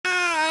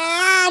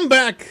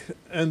back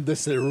in the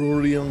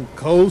Cerulean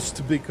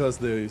coast because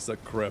there is a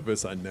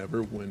crevice I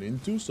never went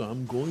into, so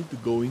I'm going to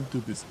go into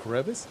this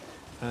crevice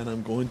and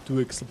I'm going to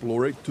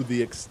explore it to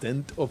the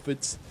extent of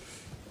its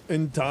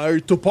entire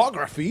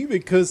topography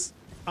because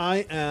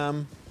I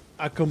am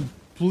a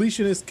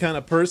completionist kind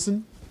of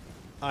person.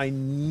 I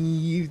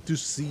need to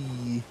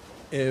see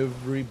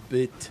every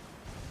bit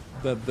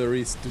that there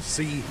is to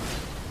see.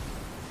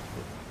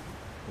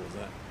 What was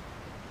that?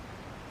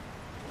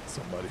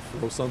 Somebody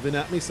throw something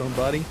at me.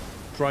 Somebody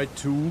try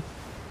to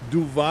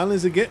do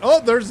violence again.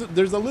 Oh, there's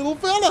a little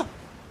fella.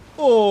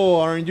 Oh,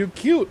 aren't you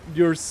cute?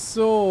 You're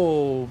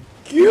so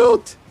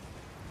cute.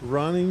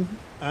 Running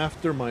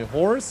after my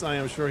horse. I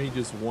am sure he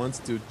just wants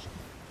to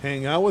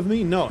hang out with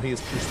me. No,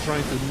 he's just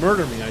trying to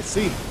murder me. I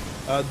see.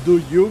 Do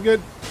you get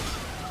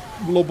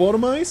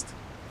lobotomized?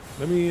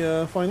 Let me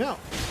find out.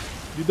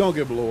 You don't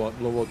get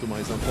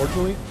lobotomized,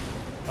 unfortunately.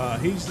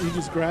 He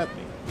just grabbed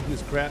me.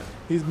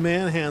 He's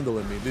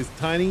manhandling me. This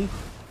tiny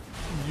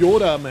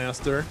Yoda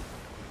master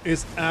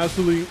is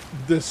absolutely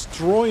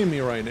destroying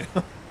me right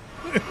now.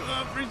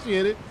 I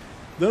appreciate it.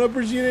 Don't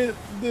appreciate it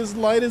the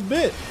slightest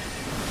bit.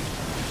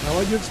 How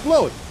about you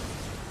explode?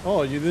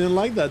 Oh, you didn't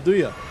like that, do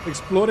you?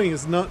 Exploding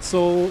is not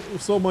so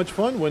much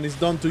fun when it's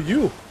done to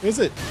you, is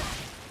it?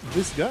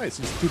 This guy is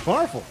just too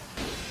powerful.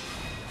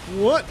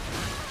 What?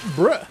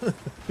 Bruh.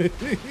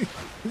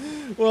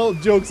 Well,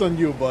 joke's on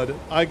you, bud.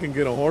 I can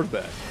get a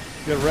horseback.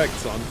 Get wrecked,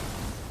 son.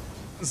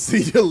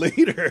 See you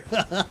later.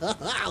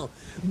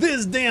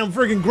 This damn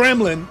freaking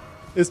gremlin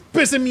is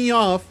pissing me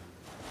off.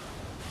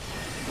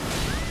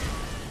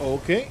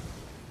 Okay.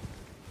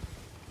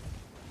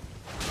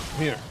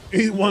 Here.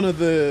 Eat one of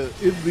the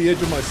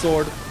edge of my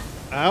sword.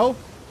 Ow.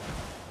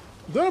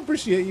 Don't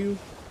appreciate you.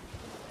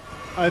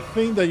 I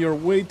think that you're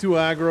way too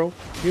aggro.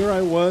 Here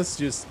I was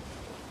just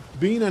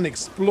being an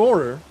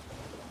explorer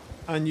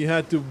and you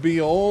had to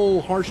be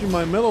all harsh in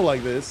my metal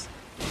like this.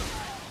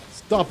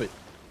 Stop it.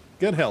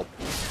 Get help.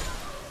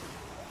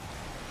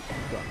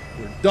 Done.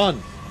 We're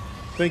done.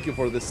 Thank you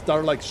for the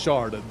Starlight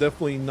Shard.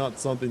 Definitely not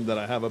something that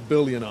I have a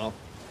billion of.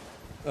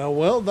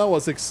 Well, that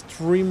was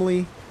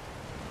extremely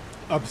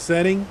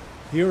upsetting.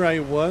 Here I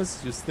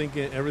was, just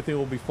thinking everything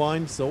will be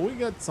fine. So we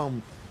got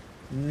some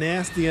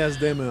nasty ass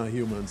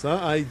demi-humans.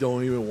 I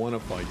don't even want to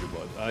fight you,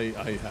 but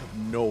I have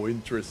no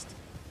interest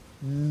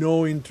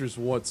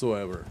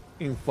whatsoever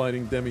in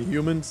fighting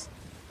demi-humans.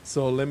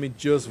 So let me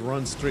just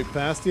run straight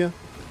past you.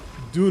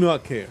 Do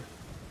not care.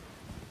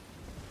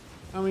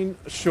 I mean,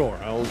 sure,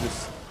 I'll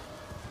just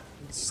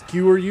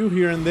skewer you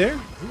here and there.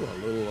 Ooh, a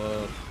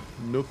little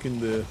nook in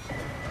the...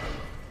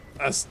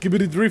 A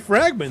skibbity-dree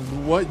fragment.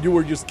 What? You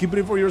were just keeping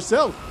it for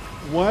yourself.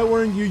 Why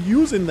weren't you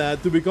using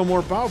that to become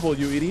more powerful,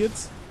 you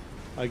idiots?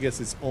 I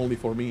guess it's only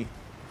for me.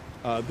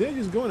 They're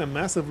just going a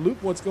massive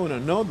loop. What's going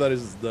on? No, that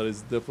is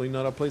definitely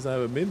not a place I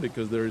haven't been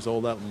because there is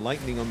all that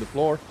lightning on the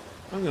floor.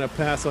 I'm gonna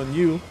pass on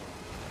you.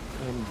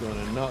 I'm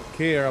gonna not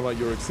care about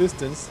your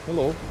existence.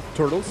 Hello,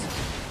 turtles.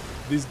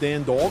 These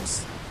damn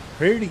dogs.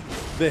 Hairy.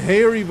 The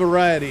hairy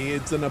variety,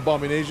 it's an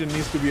abomination,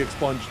 needs to be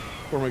expunged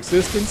from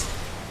existence.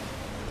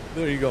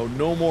 There you go.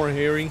 No more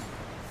hairy,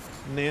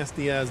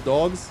 nasty ass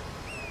dogs.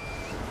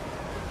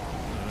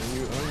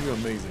 Aren't you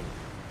amazing?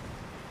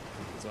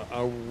 So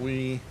are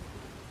we?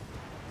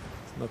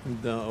 There's nothing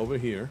down over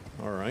here.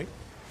 All right.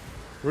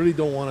 Really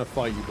don't want to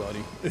fight you,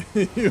 buddy.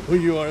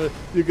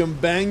 You can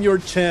bang your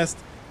chest,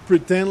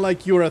 pretend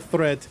like you're a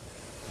threat,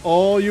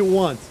 all you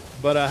want,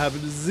 but I have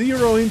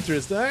zero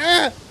interest.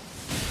 Ah!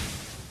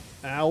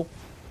 Ow.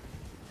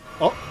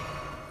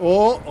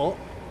 Oh.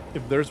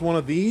 If there's one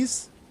of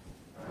these,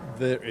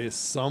 there is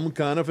some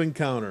kind of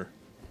encounter.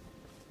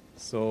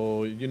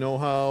 So you know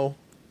how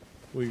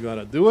we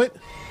gotta do it.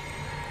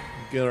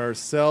 Get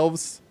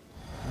ourselves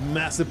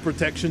massive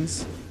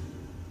protections.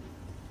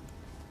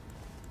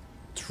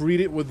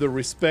 Treat it with the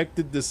respect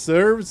it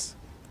deserves.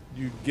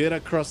 You get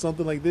across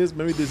something like this.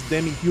 Maybe these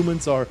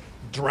demi-humans are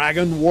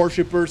dragon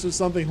worshippers or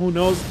something. Who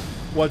knows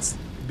what's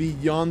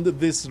beyond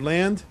this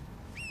land?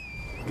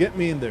 Get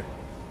me in there.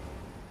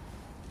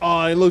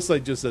 Oh, it looks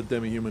like just a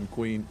demi-human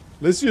queen.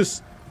 Let's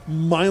just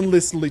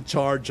mindlessly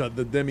charge at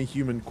the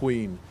demi-human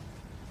queen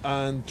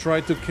and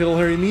try to kill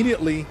her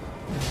immediately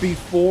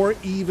before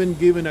even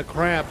giving a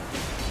crap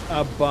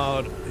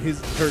about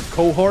her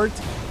cohort.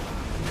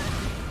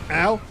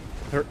 Ow.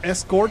 Her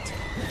escort.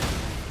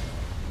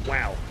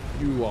 Wow.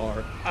 You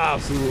are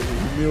absolutely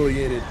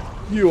humiliated.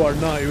 You are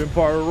not even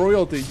part of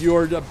royalty. You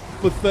are a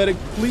pathetic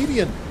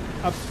plebeian.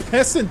 A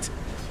peasant.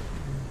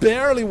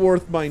 Barely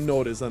worth my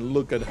notice. And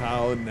look at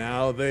how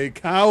now they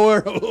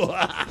cower.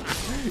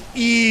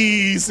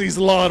 Easy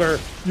slaughter.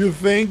 You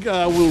think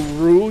I will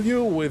rule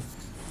you with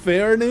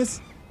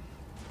fairness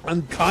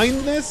and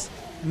kindness?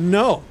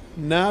 No.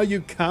 Now you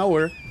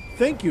cower.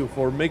 Thank you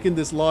for making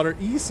this slaughter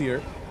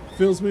easier.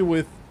 Fills me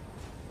with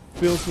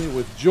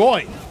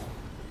joy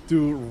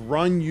to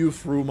run you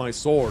through my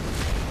sword.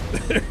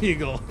 There you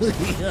go.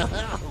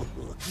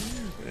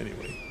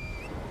 Anyway,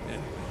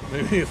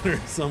 maybe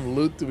there's some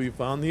loot to be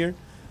found here.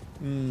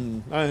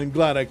 I'm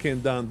glad I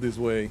came down this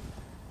way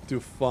to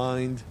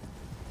find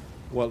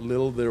what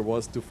little there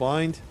was to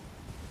find,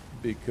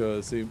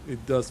 because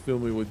it does fill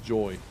me with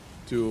joy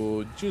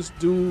to just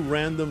do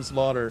random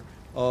slaughter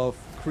of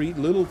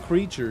little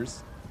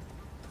creatures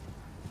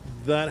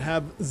that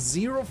have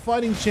zero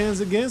fighting chance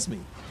against me.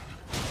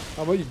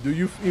 How about you? Do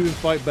you even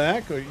fight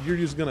back, or you're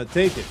just gonna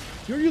take it?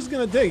 You're just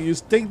gonna take it. You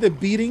just take the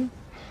beating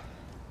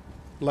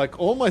like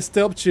all my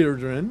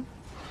stepchildren.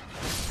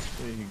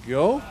 There you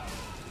go.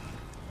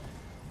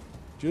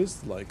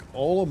 Just like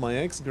all of my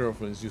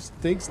ex-girlfriends, just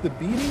takes the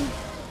beating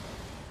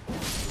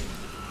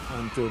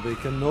until they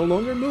can no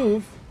longer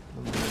move.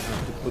 I'm gonna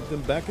have to put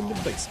them back in the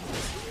basement.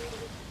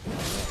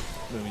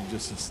 I mean,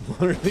 just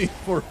literally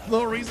for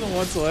no reason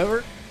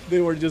whatsoever. They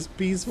were just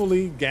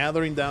peacefully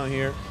gathering down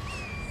here.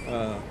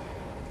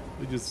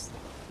 It's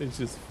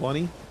just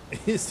funny.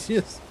 It's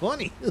just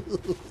funny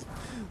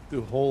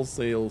to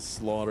wholesale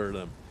slaughter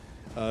them.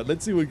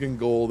 Let's see if we can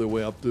go all the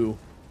way up to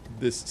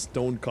this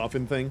stone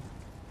coffin thing.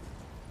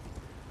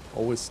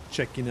 Always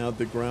checking out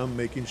the ground,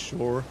 making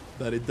sure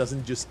that it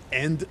doesn't just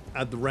end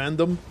at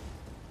random.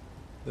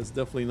 That's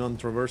definitely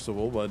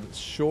non-traversable, but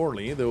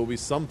surely there will be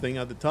something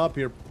at the top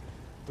here.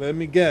 Let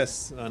me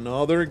guess.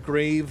 Another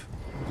grave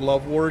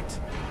glovewort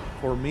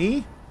for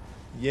me?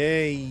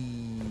 Yay.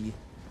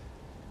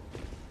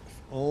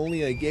 If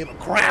only I gave a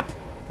crap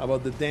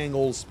about the dang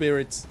old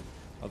spirits.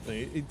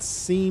 Okay, it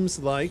seems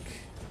like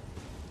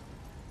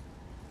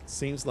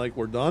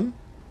we're done.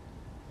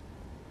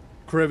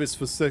 Crevice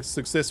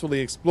successfully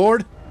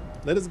explored.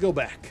 Let us go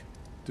back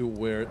to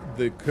where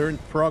the current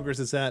progress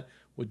is at,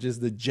 which is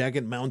the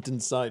jagged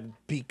mountainside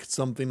peak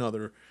something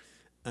other.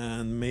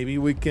 And maybe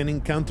we can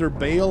encounter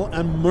Bayle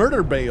and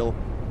murder Bayle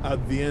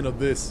at the end of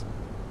this.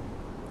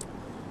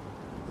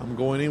 I'm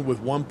going in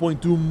with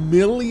 1.2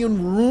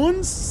 million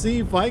runes. See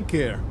if I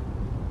care.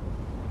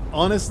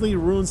 Honestly,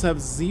 runes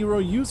have zero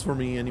use for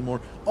me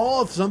anymore.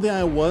 Oh, something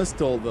I was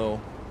told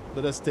though.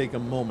 Let us take a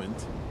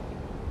moment.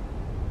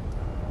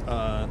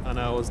 And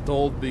I was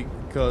told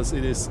because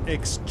it is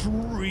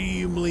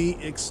extremely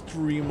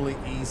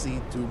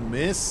easy to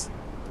miss.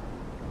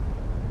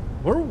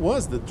 Where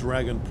was the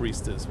dragon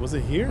priestess? Was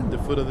it here, the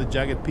foot of the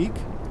jagged peak?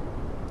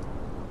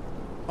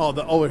 Oh,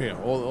 over here,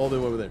 all the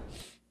way over there.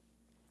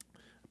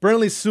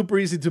 Apparently super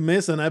easy to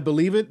miss, and I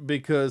believe it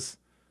because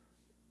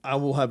I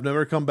will have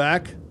never come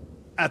back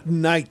at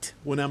night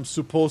when I'm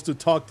supposed to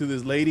talk to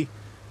this lady.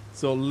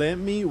 So let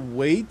me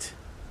wait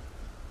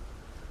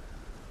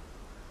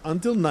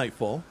until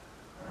nightfall.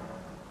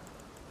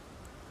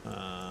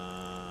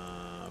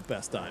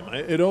 Past time.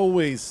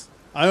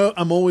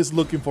 I'm always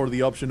looking for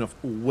the option of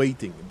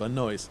waiting, but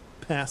no, it's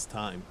past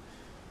time.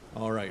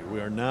 All right,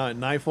 we are now at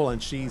nightfall,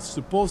 and she's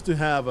supposed to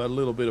have a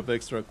little bit of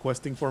extra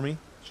questing for me.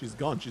 She's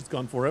gone. She's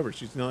gone forever.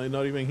 She's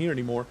not even here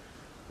anymore.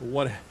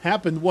 What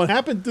happened? What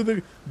happened to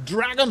the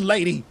dragon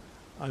lady?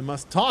 I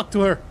must talk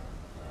to her.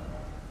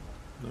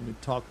 Let me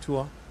talk to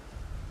her,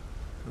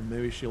 or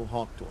maybe she'll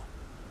talk to her.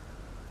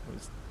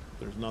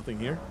 There's nothing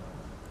here.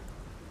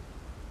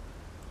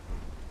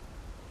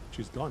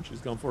 She's gone.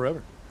 She's gone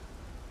forever.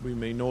 We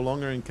may no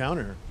longer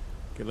encounter her.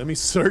 Okay, let me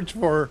search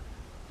for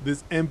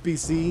this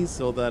NPC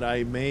so that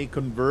I may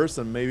converse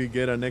and maybe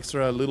get an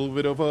extra little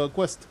bit of a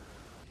quest.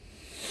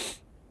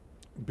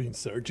 Been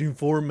searching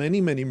for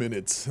many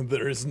minutes.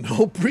 There is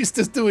no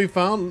priestess to be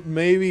found.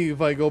 Maybe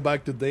if I go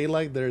back to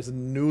daylight, there's a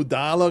new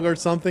dialogue or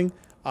something.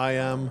 I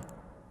am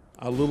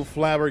a little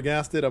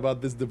flabbergasted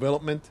about this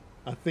development.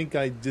 I think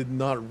I did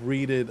not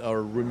read it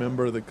or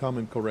remember the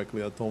comment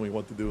correctly that told me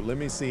what to do. Let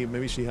me see.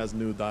 Maybe she has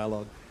new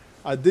dialogue.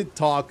 I did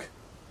talk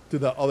to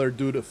the other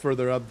dude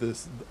further up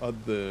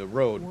the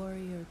road.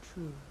 Warrior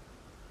true.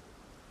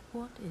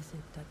 What is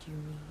it that you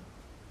need?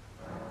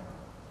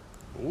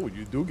 Oh,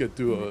 you do get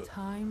to In a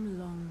time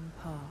long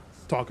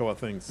past, talk about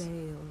things.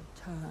 Bayle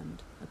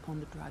turned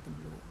upon the Dragon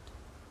Lord.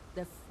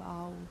 The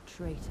foul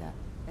traitor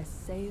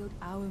assailed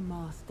our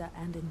master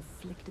and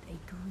inflicted a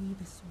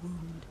grievous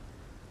wound,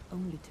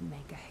 only to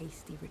make a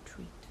hasty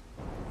retreat,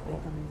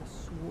 becoming a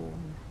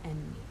sworn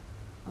enemy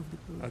of the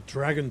group. A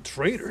dragon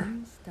traitor?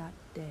 Since that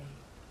day,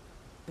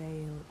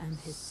 Bayle and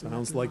his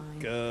sounds like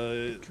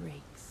the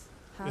Drakes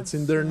it's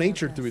in their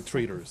nature to be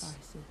traitors.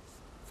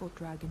 For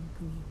dragon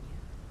communion.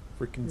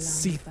 Freaking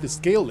Seath the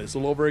Scaleless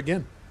all over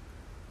again.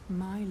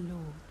 My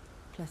lord,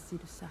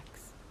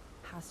 Placidusax,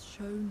 has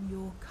shown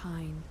your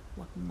kind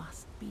what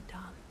must be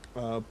done.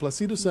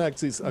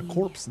 Placidusax is a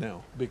corpse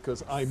now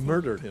because I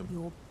murdered him.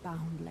 Your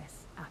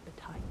boundless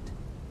appetite.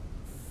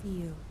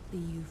 Feel the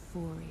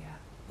euphoria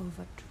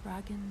over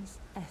dragon's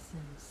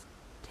essence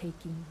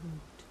taking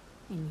root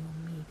in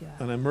your meager.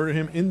 And I murdered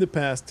him in the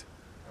past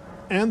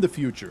and the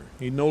future.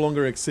 He no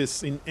longer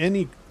exists in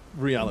any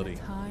reality.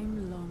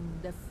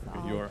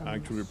 You are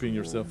actually repeating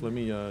yourself. Let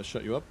me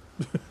shut you up.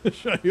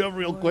 Shut you up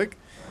real quick.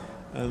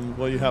 And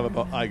what do you have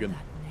about Eigen?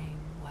 That name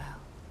well.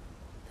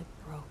 The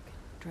broken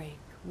Drake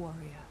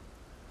warrior,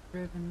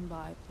 driven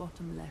by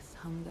bottomless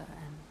hunger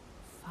and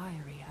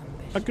fiery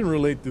ambition. I can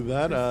relate to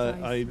that.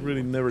 I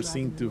really never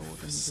seem to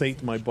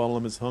sate my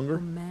bottomless hunger,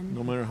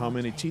 no matter how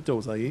many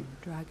Cheetos I eat.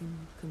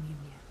 Dragon communion.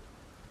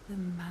 The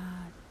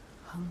mad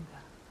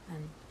hunger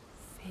and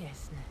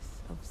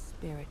fierceness of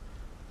spirit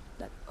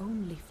that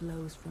only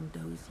flows from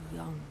those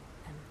young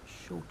and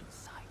short of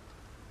sight.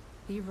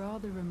 He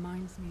rather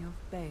reminds me of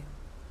Bayle.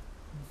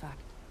 In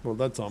fact, Well,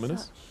 that's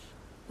ominous. such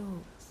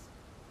thoughts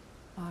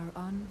are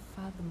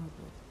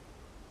unfathomable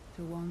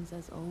to ones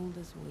as old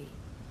as we.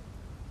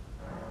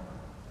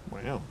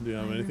 Wow. Do you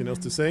have I anything else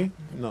to remember say?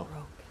 that in the No.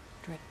 broken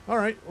dread All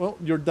right. Well,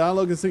 your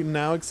dialogue is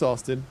now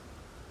exhausted.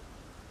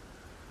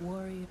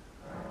 warrior.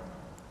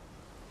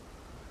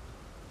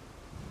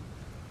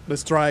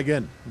 Let's try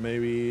again.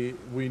 Maybe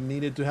we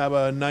needed to have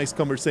a nice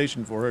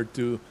conversation for her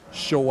to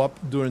show up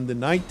during the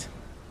night.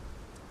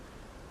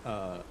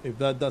 If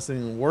that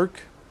doesn't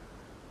work...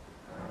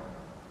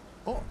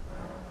 Oh,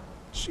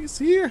 she's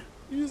here.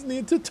 You just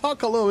need to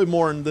talk a little bit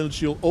more and then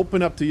she'll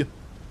open up to you.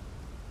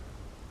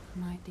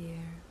 My dear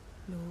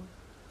Lord,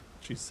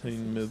 She's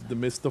in the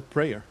midst of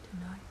prayer.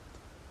 tonight,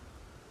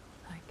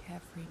 like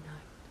every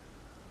night,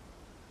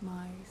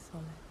 my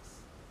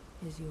solace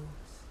is yours.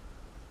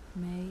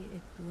 May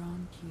it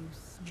grant you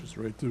sleep. She's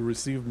ready to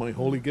receive my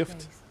holy in a gift.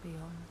 place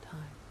beyond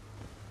time.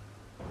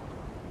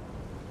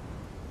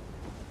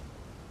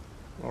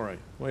 All right.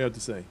 What do you have to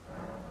say?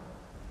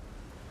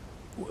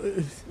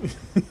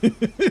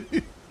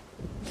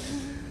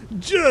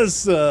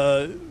 Just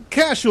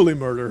casually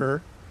murder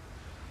her.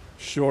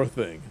 Sure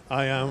thing.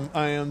 I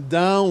am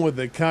down with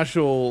the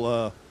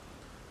casual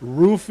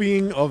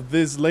roofing of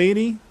this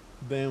lady.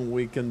 Then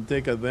we can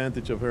take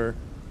advantage of her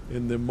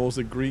in the most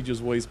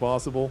egregious ways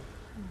possible.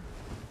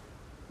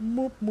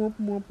 Mwop, mwop,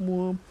 mwop,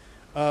 mwop.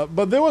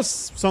 But there was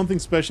something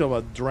special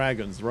about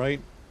dragons,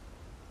 right?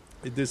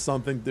 It did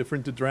something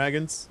different to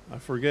dragons. I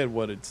forget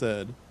what it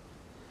said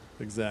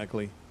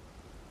exactly.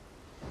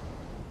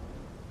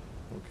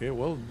 Okay,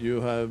 well,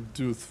 you have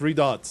 3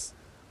 dots,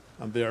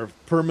 and they are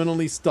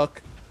permanently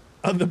stuck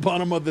at the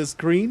bottom of the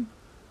screen.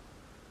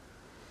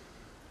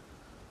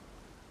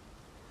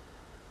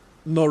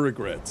 No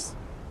regrets.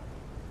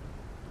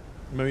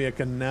 Maybe I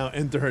can now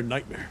enter her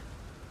nightmare.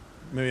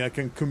 Maybe I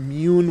can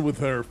commune with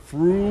her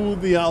through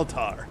the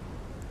altar.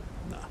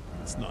 Nah,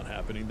 it's not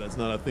happening. That's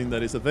not a thing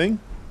that is a thing.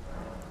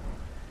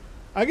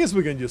 I guess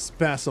we can just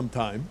pass some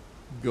time.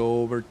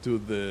 Go over to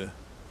the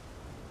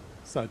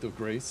site of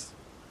grace.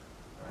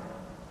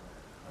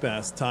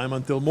 Pass time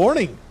until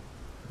morning.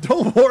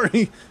 Don't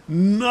worry.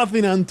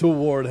 Nothing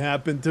untoward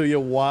happened to you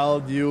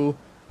while you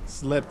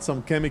slept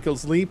some chemical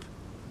sleep.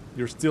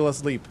 You're still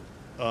asleep.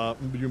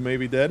 You may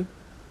be dead.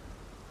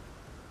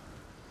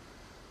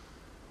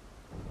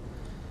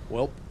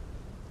 Well.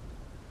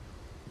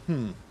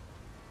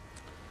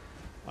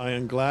 I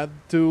am glad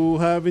to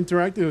have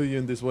interacted with you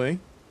in this way.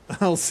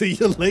 I'll see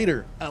you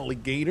later,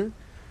 alligator.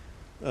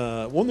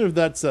 Wonder if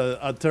that's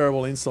a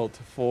terrible insult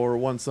for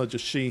one such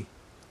as she.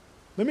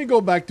 Let me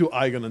go back to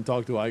Aigon and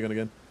talk to Aigon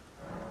again.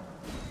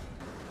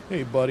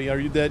 Hey, buddy, are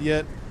you dead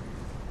yet?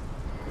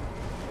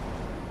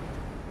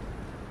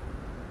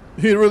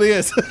 He really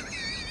is.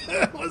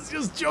 I was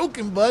just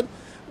joking, bud.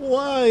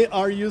 Why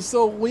are you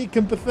so weak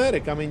and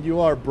pathetic? I mean, you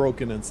are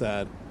broken and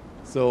sad.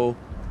 So,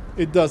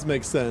 it does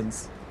make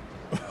sense.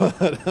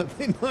 But I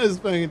think I was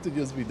expecting to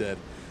just be dead.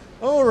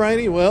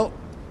 Alrighty, well,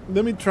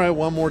 let me try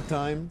one more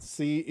time.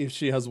 See if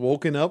she has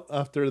woken up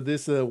after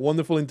this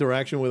wonderful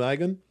interaction with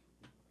Aigon.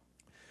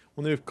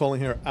 Wonder if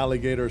calling her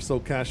alligator so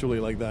casually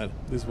like that.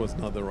 This was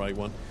not the right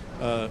one.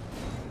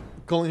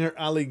 Calling her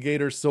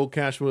alligator so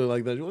casually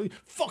like that. Like,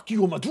 fuck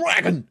you, I'm a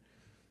dragon!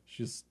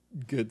 She just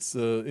gets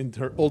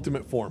into her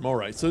ultimate form.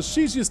 Alright, so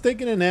she's just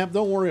taking a nap.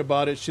 Don't worry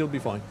about it. She'll be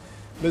fine.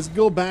 Let's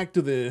go back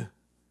to the...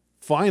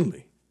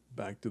 Finally,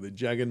 back to the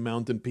jagged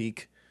mountain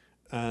peak.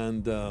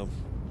 And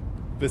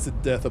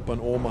visit death upon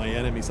all my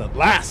enemies at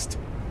last!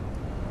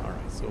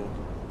 Alright, so...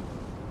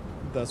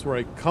 That's where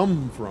I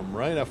come from,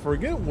 right? I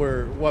forget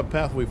what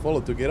path we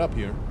followed to get up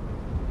here.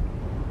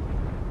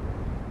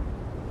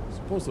 I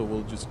suppose that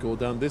we'll just go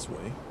down this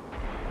way.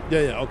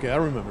 Yeah, okay, I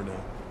remember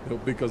now.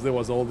 Because there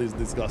was all this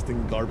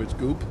disgusting garbage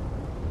goop.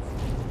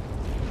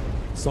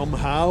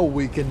 Somehow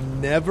we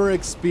can never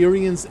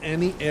experience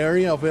any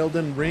area of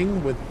Elden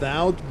Ring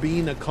without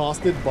being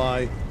accosted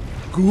by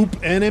goop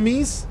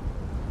enemies.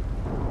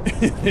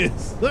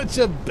 It's such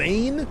a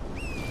bane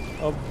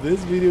of this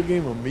video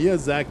game, of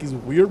Miyazaki's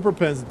weird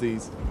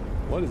propensities.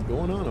 What is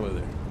going on over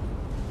there?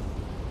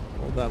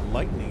 All that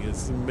lightning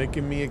is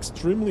making me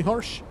extremely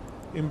harsh.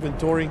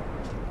 Inventory.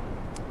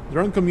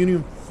 Dragon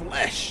Communion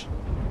flesh.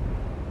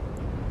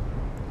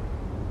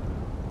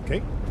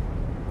 Okay.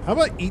 Have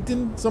I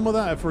eaten some of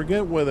that? I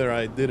forget whether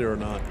I did it or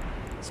not.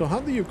 So how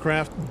do you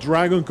craft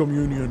Dragon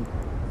Communion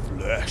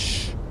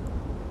flesh?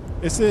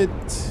 Is it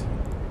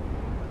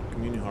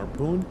Communion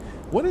Harpoon?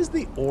 What is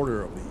the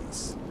order of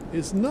these?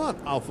 It's not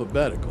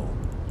alphabetical.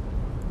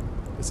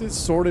 Is it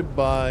sorted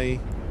by...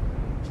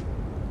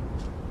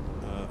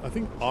 I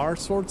think R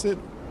sorts it.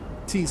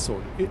 T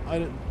sorted. I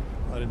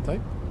didn't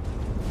type.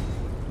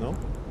 No?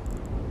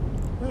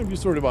 If you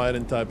sort it by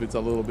item type, it's a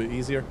little bit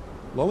easier.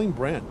 Lulling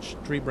branch.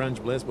 Tree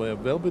branch blessed by a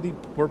velvety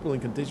purple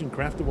incantation.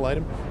 Craftable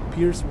item.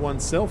 Pierce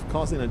oneself,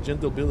 causing a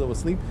gentle build of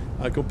sleep.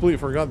 I completely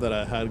forgot that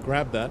I had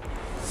grabbed that.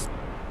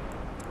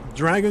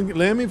 Dragon,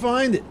 let me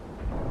find it.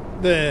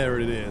 There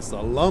it is.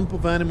 A lump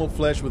of animal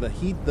flesh with a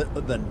heat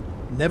that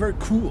never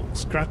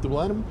cools.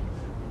 Craftable item.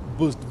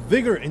 Boost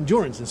vigor,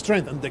 endurance, and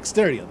strength, and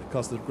dexterity at the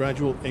cost of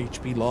gradual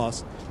HP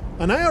loss.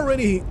 And I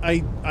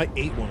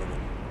ate one of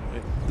them.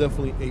 I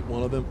definitely ate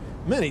one of them.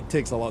 Man, it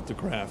takes a lot to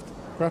craft.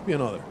 Craft me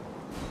another.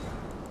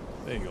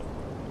 There you go.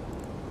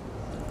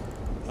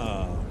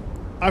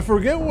 I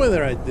forget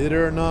whether I did it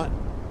or not.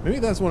 Maybe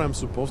that's what I'm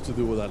supposed to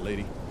do with that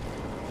lady.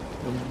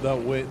 And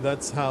that way,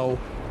 that's how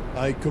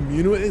I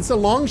communicate. It's a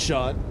long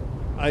shot.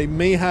 I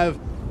may have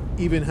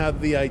even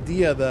had the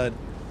idea that,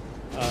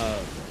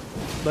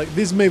 like,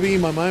 this may be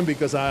in my mind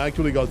because I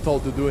actually got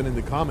told to do it in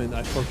the comment.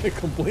 I forget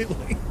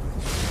completely.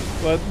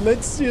 But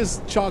let's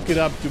just chalk it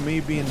up to me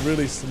being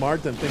really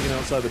smart and thinking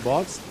outside the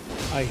box.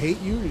 I hate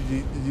you.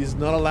 You're just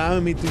not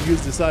allowing me to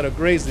use the side of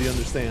grace, do you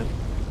understand?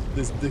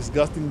 This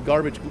disgusting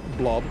garbage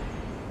blob.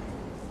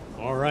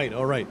 Alright,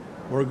 alright.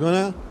 We're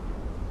gonna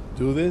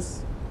do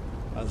this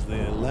as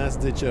the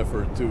last-ditch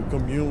effort to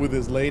commune with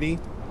this lady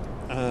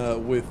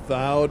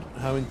without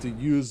having to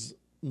use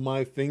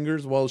my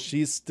fingers while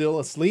she's still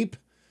asleep.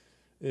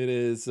 It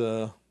is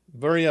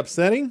very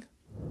upsetting.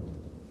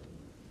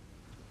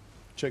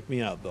 Check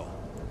me out, though.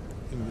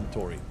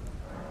 Inventory.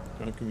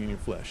 Ground communion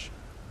flesh.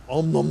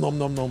 Om nom nom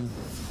nom nom.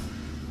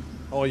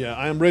 Oh yeah,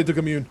 I am ready to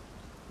commune.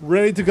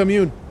 Ready to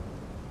commune.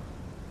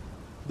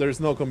 There's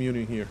no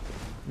communion here.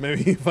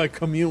 Maybe if I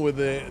commune with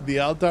the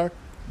altar?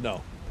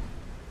 No.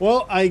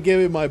 Well, I gave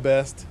it my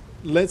best.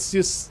 Let's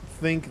just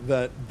think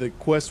that the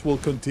quest will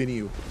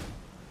continue.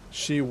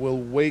 She will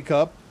wake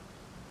up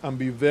and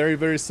be very,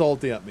 very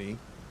salty at me.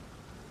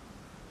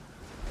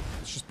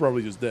 She's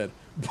probably just dead.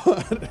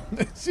 But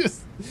let's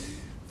just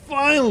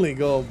finally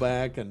go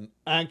back and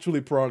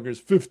actually progress.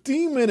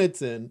 15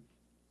 minutes in.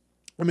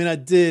 I mean, I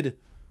did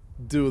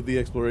do the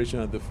exploration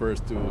at the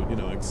first to, you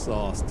know,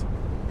 exhaust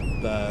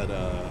that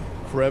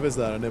crevice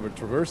that I never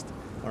traversed.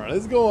 Alright,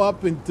 let's go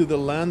up into the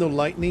land of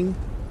lightning.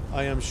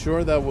 I am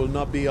sure that will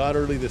not be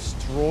utterly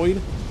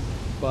destroyed,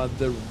 but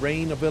the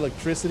rain of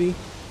electricity.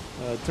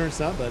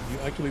 Turns out that you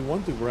actually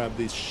want to grab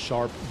these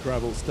sharp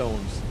gravel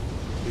stones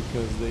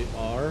because they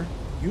are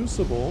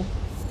usable,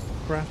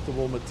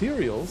 craftable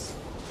materials.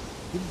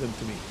 Give them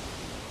to me.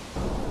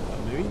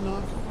 Maybe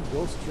not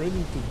go straight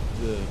into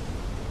the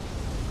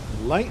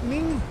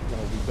lightning.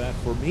 That'll be bad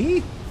for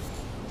me.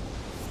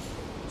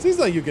 Seems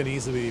like you can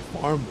easily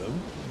farm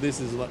them. This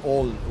is like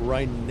all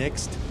right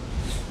next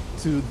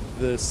to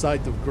the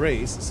site of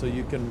grace, so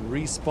you can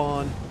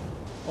respawn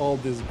all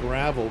this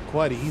gravel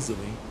quite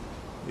easily.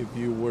 If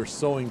you were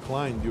so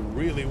inclined, you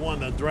really want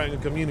that dragon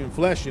communion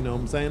flesh, you know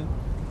what I'm saying?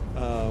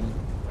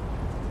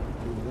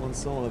 You want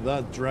some of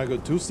that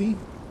Dragotusi?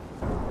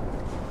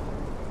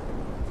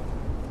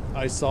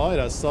 I saw it.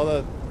 I saw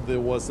that there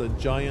was a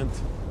giant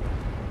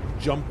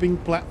jumping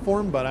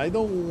platform, but I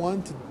don't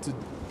want to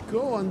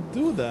go and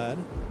do that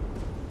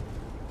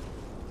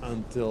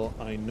until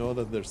I know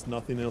that there's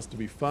nothing else to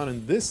be found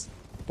in this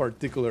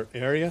particular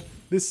area.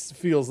 This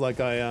feels like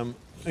I am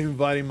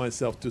inviting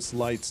myself to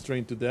slide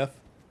straight to death.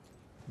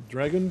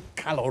 Dragon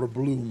Calor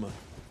Bloom.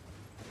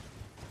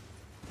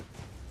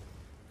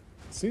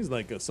 Seems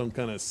like some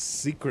kind of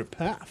secret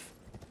path.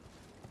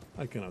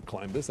 I cannot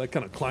climb this. I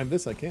cannot climb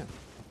this. I can't.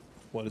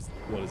 What is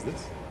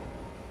this?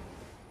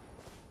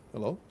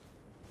 Hello?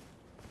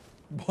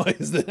 Why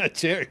is there a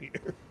chair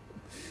here?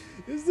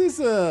 Is this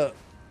a...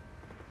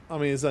 I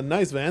mean, it's a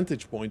nice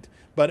vantage point,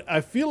 but I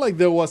feel like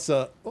there was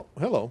a... Oh,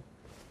 hello.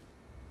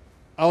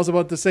 I was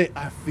about to say,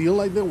 I feel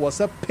like there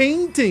was a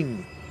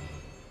painting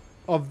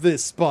of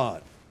this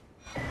spot.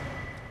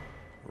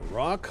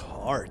 Rock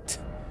Heart.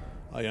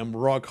 I am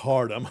rock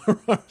hard. Am I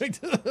right?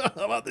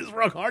 How about this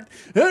rock heart?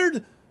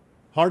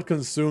 Heart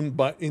consumed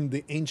by in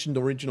the ancient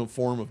original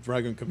form of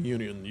dragon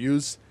communion.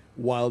 Used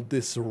while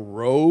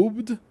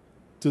disrobed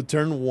to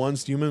turn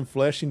one's human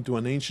flesh into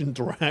an ancient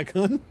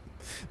dragon.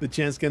 The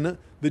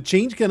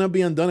change cannot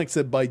be undone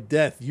except by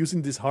death.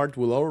 Using this heart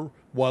will,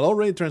 while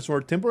already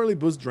transformed, temporarily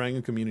boost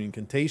dragon communion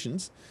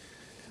incantations.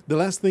 The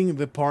last thing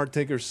the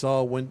partaker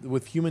saw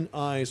with human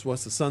eyes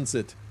was the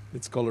sunset.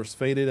 Its colors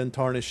faded and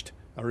tarnished,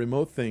 a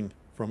remote thing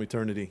from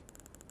eternity.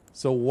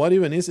 So what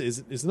even is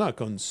it? It's not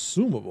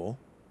consumable,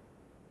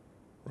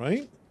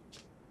 right?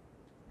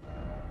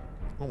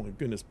 Oh my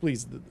goodness,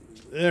 please.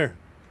 There.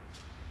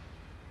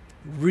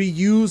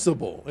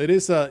 Reusable. It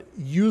is a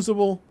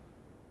usable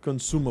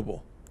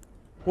consumable.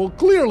 Well,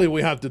 clearly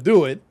we have to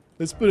do it.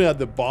 Let's put it at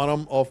the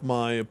bottom of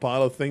my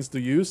pile of things to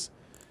use.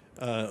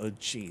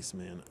 Jeez,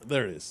 man.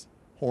 There it is.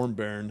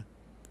 Hornbairn.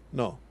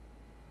 No.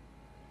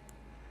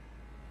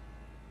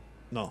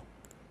 No.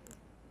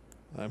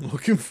 I'm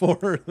looking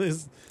for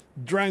this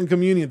dragon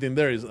communion thing.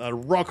 There is a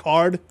rock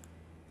hard.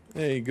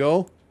 There you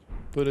go.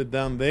 Put it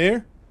down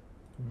there.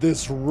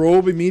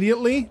 Disrobe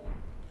immediately.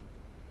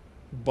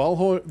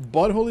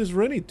 Butthole is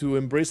ready to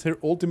embrace her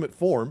ultimate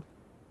form.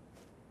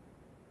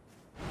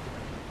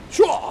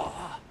 Chua!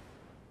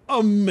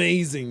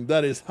 Amazing.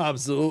 That is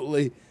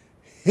absolutely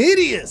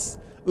hideous.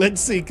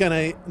 Let's see. Can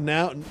I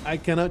now? I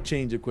cannot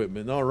change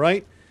equipment. All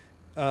right.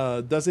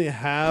 Does it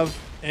have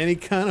any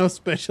kind of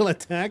special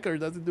attack, or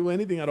does it do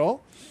anything at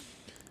all?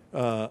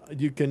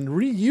 You can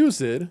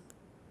reuse it.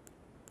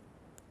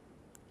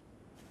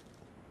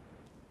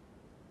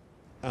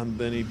 And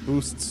then it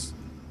boosts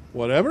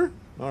whatever.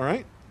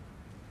 Alright.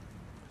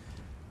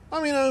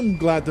 I mean, I'm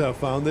glad to have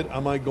found it.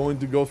 Am I going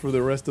to go through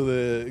the rest of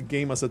the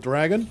game as a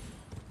dragon?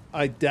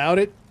 I doubt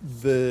it.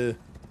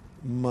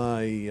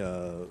 My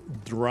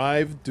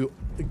drive to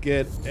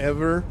get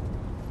ever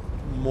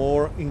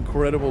more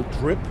incredible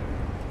drip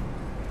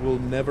will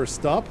never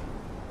stop.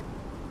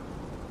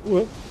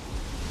 Well,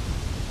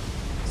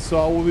 so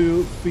I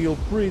will feel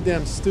pretty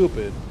damn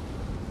stupid.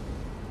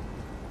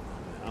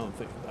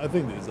 I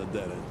think this is a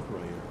dead end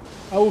right here.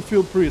 I will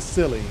feel pretty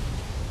silly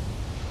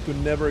to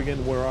never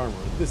again wear armor.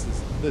 This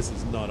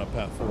is not a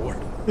path forward.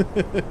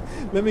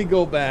 Let me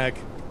go back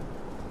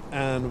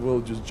and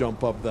we'll just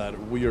jump up that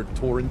weird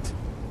torrent.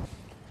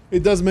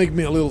 It does make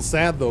me a little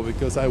sad though,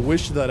 because I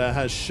wish that I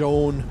had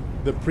shown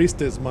the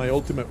priestess my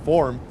ultimate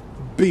form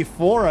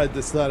before I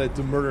decided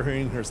to murder her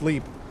in her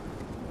sleep.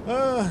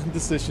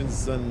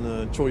 Decisions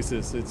and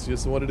choices, it's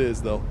just what it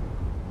is though.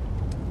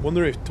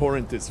 Wonder if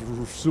Torrent is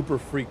super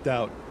freaked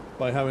out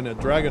by having a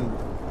dragon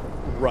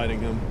riding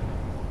him,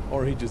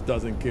 or he just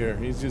doesn't care.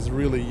 He's just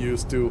really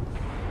used to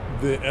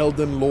the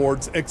Elden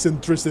Lord's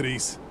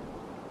eccentricities.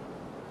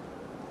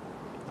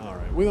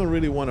 Alright, we don't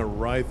really want to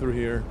ride through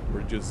here.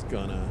 We're just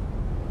gonna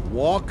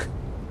walk,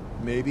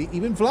 maybe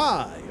even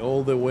fly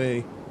all the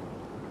way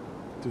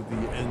to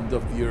the end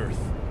of the earth.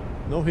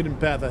 No hidden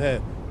path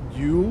ahead.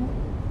 You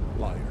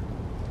liar.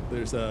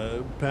 There's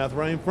a path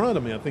right in front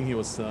of me. I think he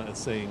was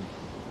saying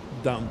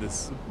down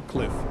this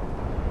cliff.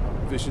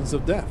 Visions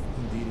of death.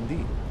 Indeed,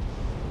 indeed.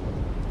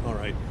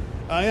 Alright.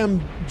 I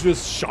am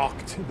just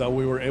shocked that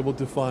we were able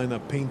to find a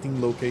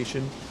painting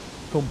location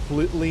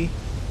completely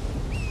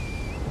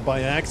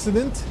by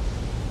accident.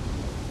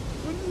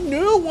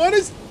 No, what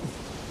is...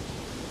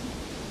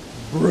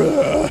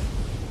 Bruh.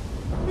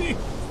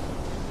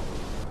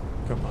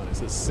 Come on,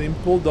 it's a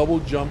simple double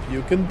jump.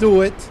 You can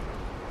do it.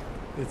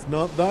 It's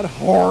not that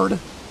hard.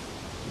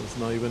 It's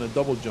not even a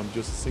double jump,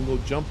 just a single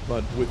jump,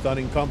 but without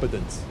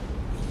incompetence.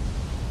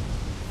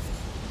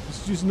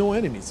 There's just no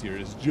enemies here.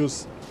 It's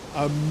just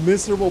a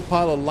miserable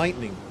pile of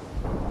lightning.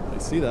 I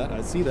see that.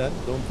 I see that.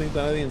 Don't think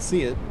that I didn't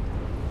see it.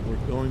 We're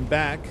going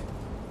back,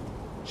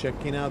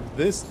 checking out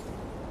this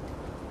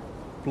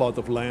plot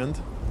of land.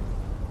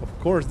 Of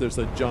course, there's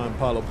a giant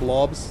pile of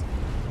blobs.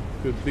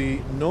 Could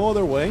be no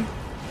other way.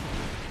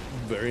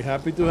 Very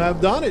happy to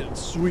have done it.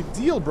 Sweet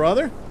deal,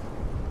 brother.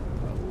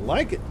 I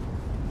like it.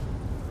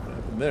 What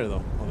happened there,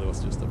 though? Oh, that was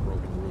just a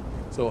broken roof.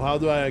 So how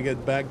do I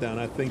get back down?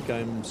 I think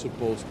I'm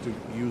supposed to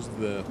use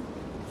the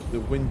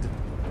wind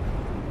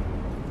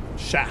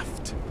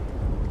shaft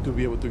to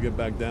be able to get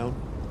back down.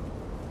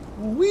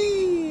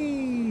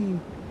 Whee!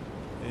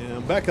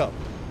 And back up.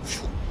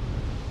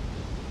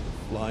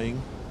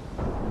 Flying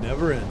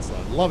never ends.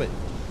 I love it.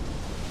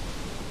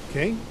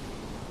 Okay.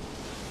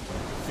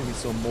 Give me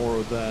some more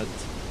of that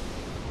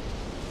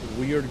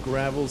weird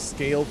gravel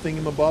scale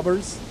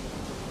thingamabobbers.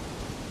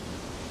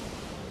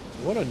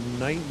 What a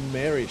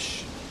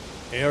nightmarish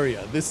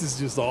area. This is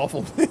just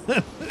awful.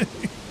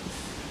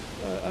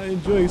 I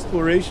enjoy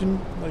exploration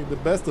like the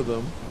best of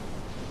them.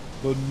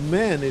 But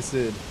man, is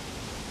it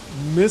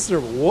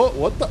miserable.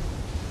 What the?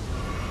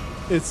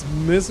 It's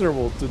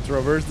miserable to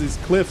traverse these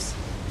cliffs.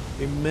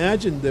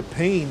 Imagine the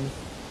pain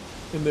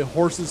in the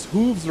horse's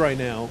hooves right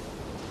now.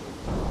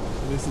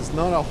 This is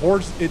not a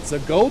horse, it's a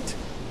goat.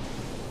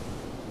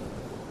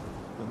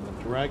 And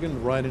the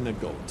dragon riding a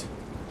goat.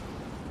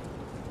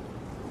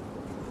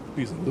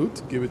 Piece of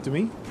loot, give it to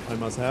me. I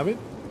must have it.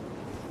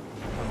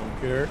 I don't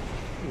care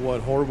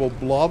what horrible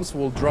blobs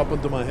will drop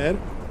onto my head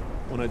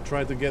when I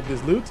try to get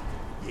this loot.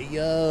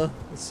 Yeah,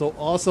 it's so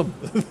awesome.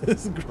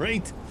 This is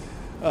great.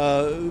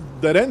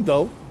 Dead end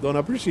though, don't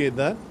appreciate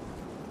that.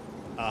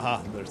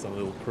 Aha, there's a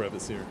little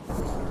crevice here.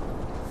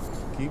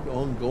 Keep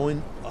on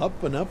going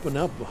up and up and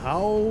up.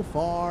 How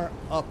far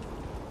up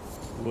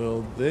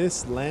will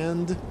this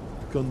land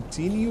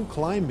continue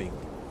climbing?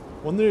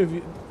 Wonder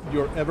if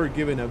you're ever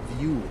given a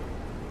view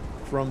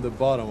from the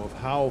bottom of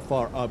how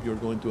far up you're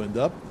going to end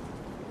up.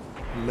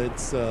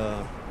 Let's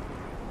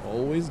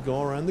always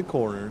go around the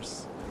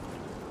corners.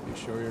 Be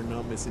sure you're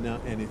not missing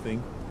out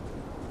anything.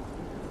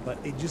 But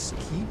it just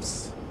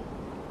keeps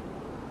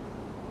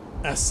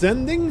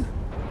ascending.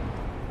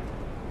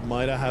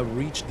 Might I have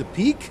reached the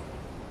peak?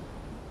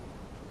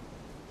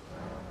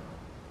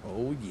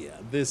 Oh yeah,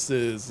 this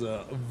is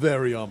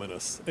very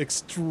ominous.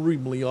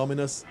 Extremely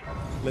ominous.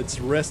 Let's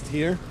rest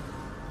here.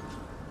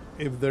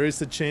 If there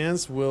is a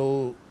chance,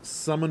 we'll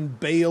summon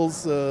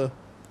Bayle's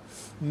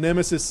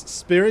nemesis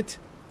spirit.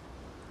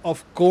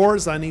 Of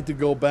course, I need to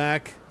go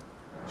back.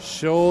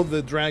 Show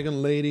the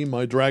dragon lady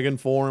my dragon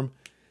form.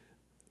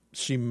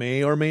 She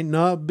may or may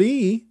not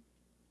be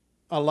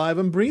alive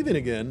and breathing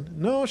again.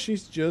 No,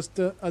 she's just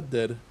a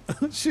dead.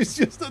 She's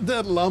just a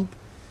dead lump.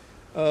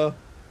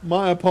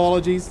 My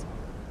apologies.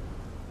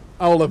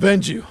 I will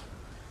avenge you.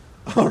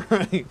 All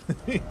right.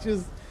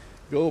 Just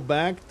go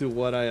back to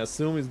what I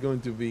assume is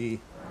going to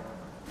be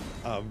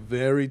a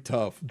very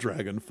tough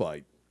dragon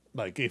fight.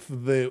 Like, if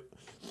the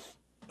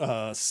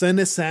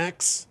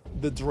Senesax,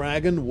 the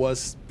dragon,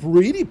 was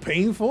pretty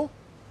painful,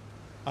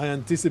 I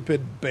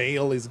anticipate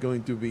Bayle is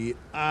going to be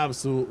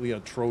absolutely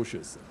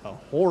atrocious. A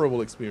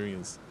horrible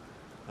experience.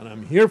 And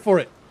I'm here for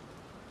it.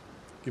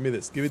 Give me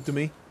this. Give it to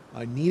me.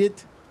 I need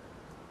it.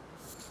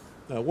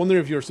 I wonder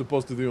if you're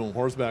supposed to do it on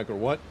horseback or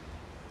what.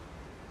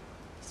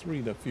 Let's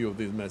read a few of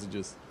these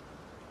messages.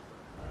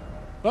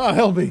 Ah,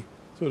 help me,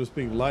 so to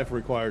speak. Life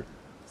required.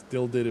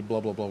 Still did it, blah,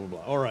 blah, blah, blah,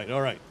 blah. All right,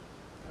 all right.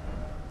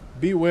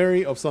 Be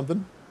wary of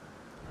something.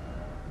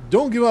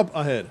 Don't give up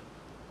ahead.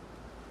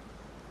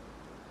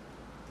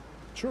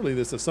 Surely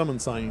there's a summon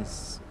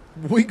signs.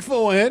 Weak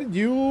foe ahead,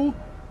 you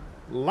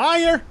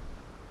liar.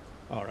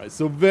 All right,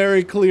 so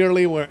very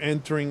clearly we're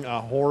entering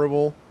a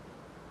horrible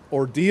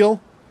ordeal.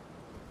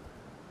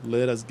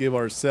 Let us give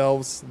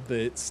ourselves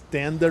the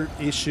standard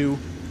issue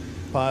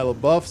pile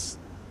of buffs.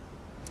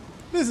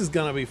 This is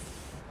gonna be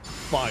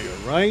fire,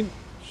 right?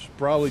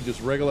 Probably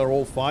just regular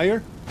old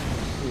fire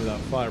without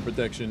fire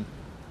protection.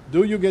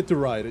 Do you get to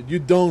ride it? You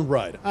don't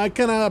ride. I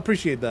kind of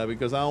appreciate that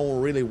because I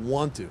don't really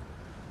want to.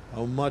 I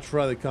would much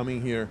rather come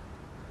in here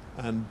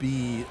and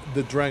be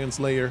the Dragon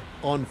Slayer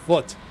on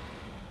foot.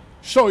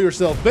 Show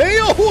yourself,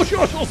 Bayle!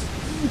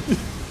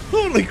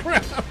 Holy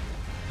crap!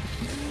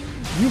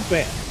 You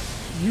fat.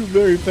 You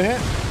very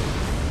fat.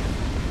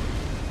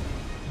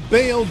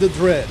 Bayle the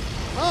Dread.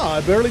 Ah,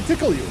 I barely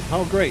tickle you.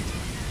 How great.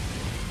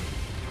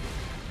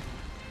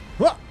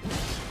 Ah.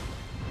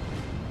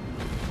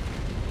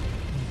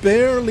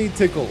 Barely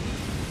tickle.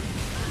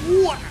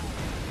 Wow.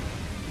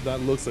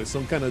 That looks like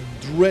some kind of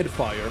dread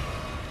fire.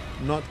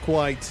 Not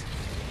quite.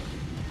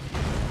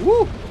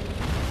 Woo!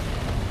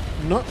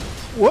 Not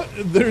what?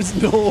 There's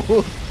no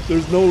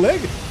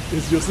leg.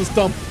 It's just a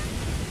stump.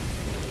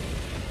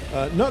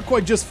 Not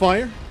quite just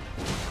fire.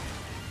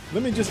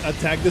 Let me just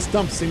attack the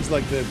stump. Seems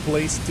like the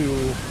place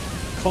to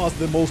cause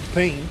the most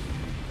pain.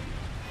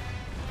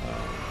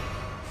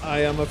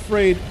 I am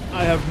afraid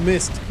I have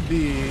missed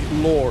the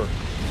lore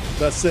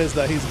that says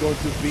that he's going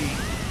to be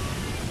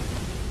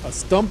a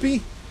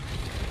stumpy.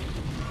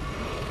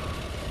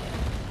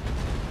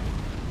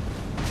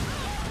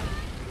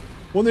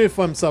 Wonder if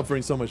I'm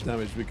suffering so much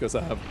damage because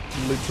I have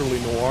literally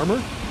no armor.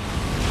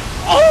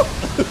 Oh!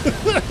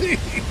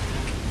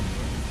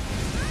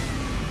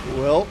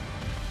 Well,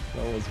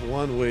 that was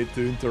one way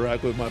to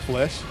interact with my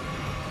flesh.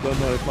 Don't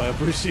know if I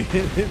appreciate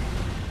it.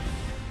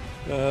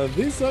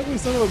 This ugly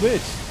son of a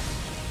bitch.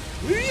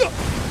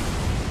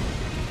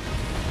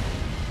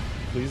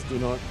 Please do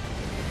not.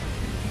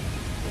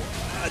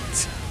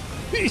 What?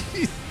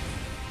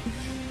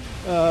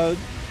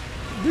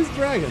 This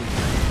dragon.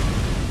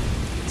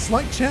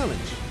 Slight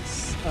challenge.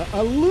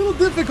 A little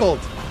difficult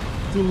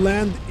to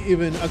land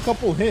even a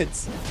couple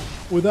hits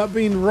without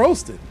being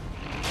roasted.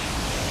 I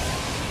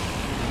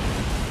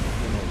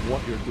don't know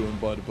what you're doing,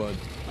 bud, but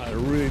I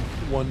really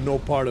want no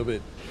part of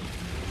it.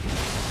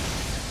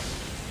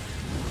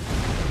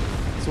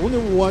 So I wonder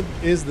what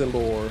is the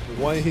lore?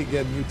 Why he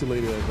get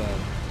mutilated like that?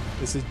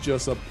 Is it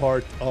just a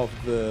part of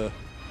the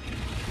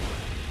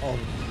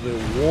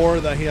war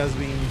that he has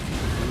been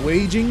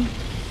waging?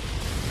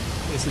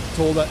 Is it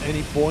told at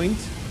any point?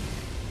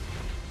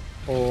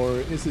 Or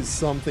is it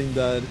something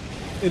that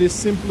it is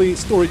simply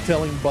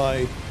storytelling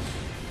by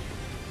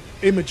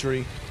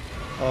imagery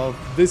of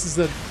this is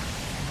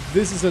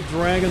a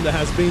dragon that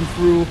has been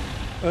through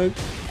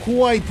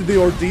quite the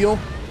ordeal.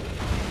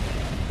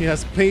 He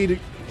has paid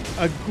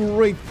a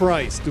great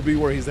price to be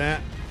where he's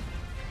at,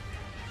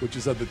 which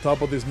is at the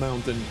top of this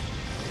mountain,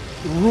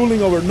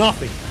 ruling over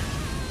nothing.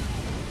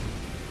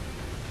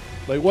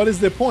 Like, what is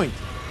the point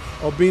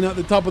of being at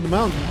the top of the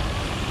mountain?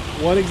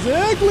 What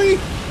exactly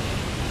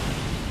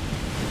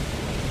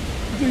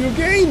do you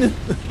gain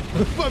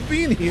by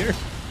being here?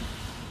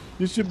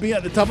 You should be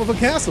at the top of a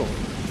castle,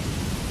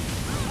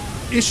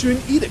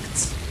 issuing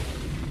edicts,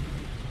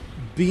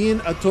 being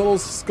a total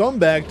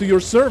scumbag to your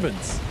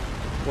servants.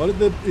 What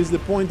is the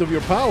point of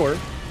your power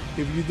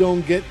if you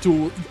don't get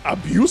to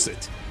abuse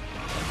it?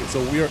 Okay, so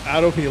we are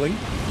out of healing.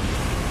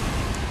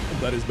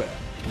 That is bad.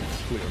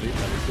 Clearly,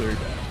 that is very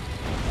bad.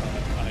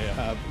 I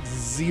have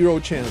zero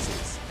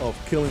chances of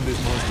killing this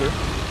monster.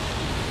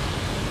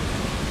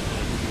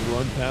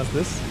 Run past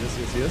this. Yes,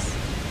 yes, yes.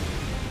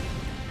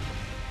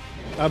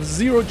 I have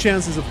zero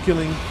chances of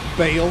killing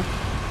Bayle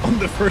on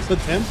the first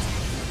attempt.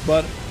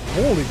 But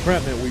holy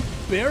crap, man, we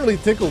barely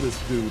tickled this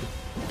dude.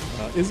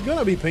 It's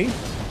gonna be painful.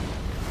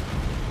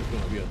 It's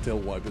gonna be a tail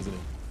wipe, isn't it?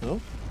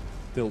 No?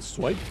 Tail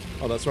swipe?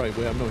 Oh, that's right,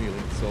 we have no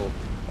healing.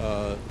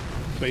 So,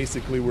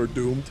 basically we're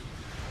doomed.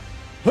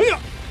 Hiya!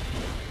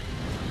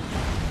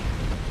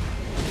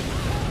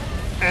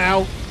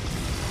 Ow!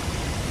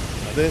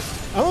 I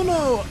don't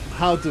know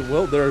how to...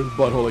 Well, there's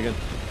Butthole again.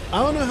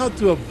 I don't know how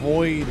to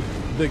avoid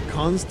the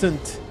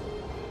constant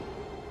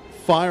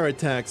fire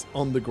attacks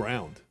on the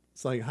ground.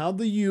 It's like, how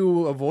do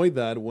you avoid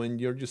that when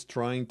you're just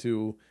trying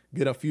to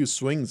get a few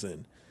swings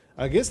in?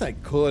 I guess I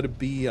could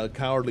be a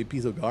cowardly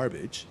piece of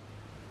garbage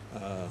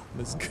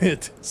Let's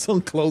get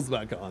some clothes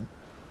back on.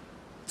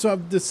 So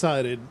I've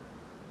decided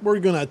we're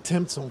gonna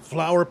attempt some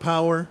flower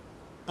power.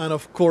 And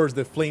of course,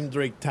 the Flame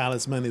Drake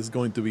Talisman is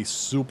going to be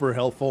super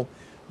helpful.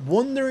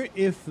 Wonder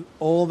if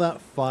all that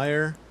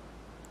fire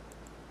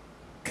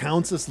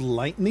counts as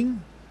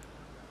lightning?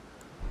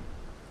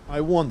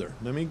 I wonder.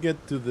 Let me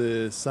get to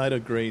the side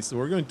of grace.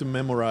 We're going to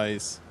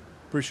memorize.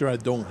 Pretty sure I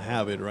don't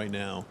have it right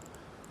now.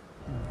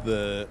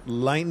 The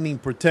lightning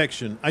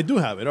protection. I do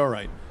have it. All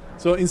right.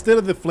 So instead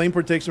of the flame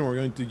protection, we're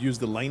going to use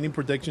the lightning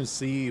protection.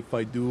 See if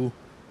I do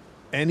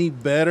any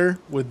better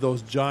with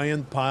those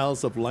giant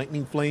piles of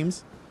lightning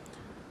flames.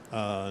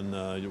 And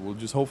we'll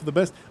just hope for the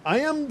best. I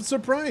am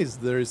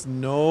surprised there's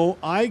no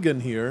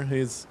Eigen here.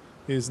 He's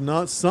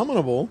not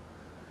summonable.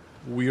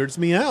 Weirds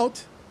me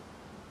out.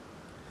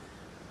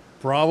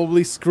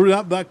 Probably screwed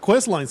up that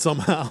quest line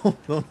somehow.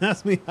 Don't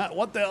ask me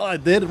what the hell I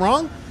did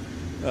wrong.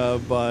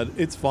 But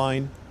it's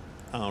fine.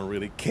 I don't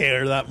really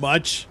care that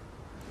much.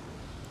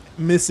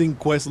 Missing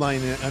quest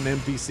line and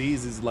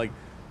NPCs is like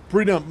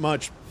pretty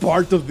much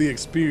part of the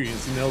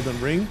experience in Elden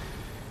Ring.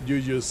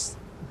 You just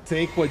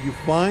take what you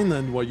find,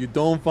 and what you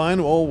don't find,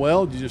 oh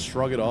well, you just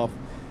shrug it off.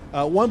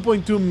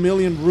 1.2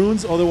 million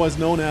runes, otherwise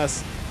known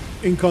as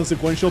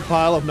inconsequential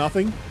pile of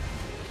nothing.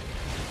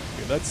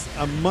 Okay, that's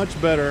a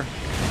much better...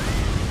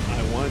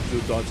 I wanted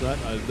to dodge that,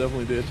 I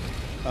definitely did.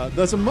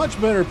 That's a much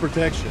better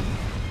protection.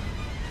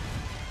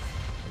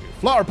 Okay,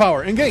 flower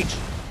power, engage!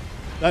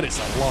 That is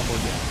a lot more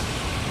damage.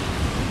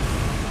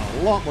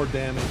 A lot more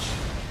damage.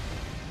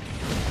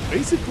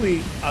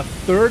 Basically, a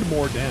third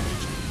more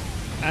damage.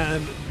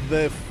 And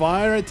the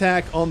fire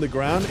attack on the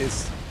ground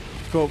is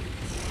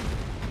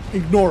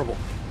ignorable.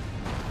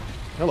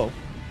 Hello.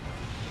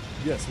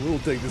 Yes, we will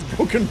take this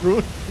broken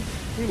rune.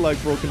 We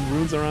like broken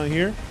runes around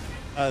here.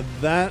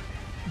 That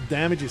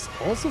damage is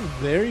also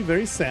very,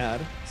 very sad.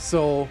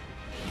 So,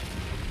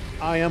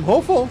 I am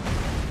hopeful.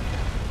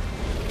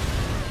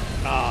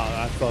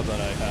 Ah, I thought that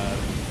I had.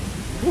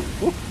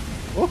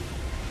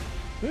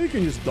 You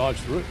can just dodge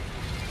through it.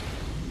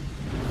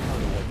 I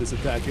don't know what this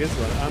attack is,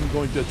 but I'm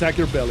going to attack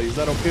your belly. Is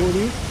that okay with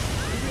you?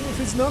 If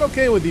it's not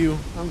okay with you,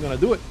 I'm gonna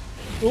do it.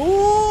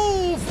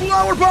 Ooh,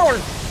 flower power!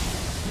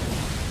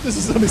 This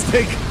is a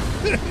mistake.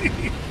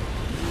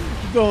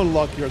 Don't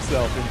lock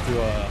yourself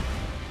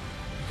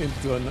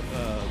into an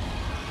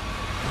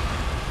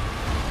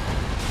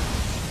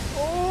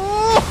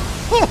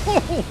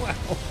oh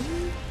wow!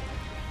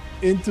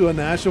 Into an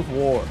ash of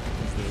war.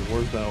 That's the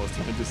word that I was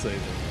trying to say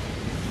there.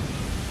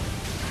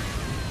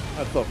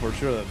 I thought for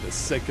sure that the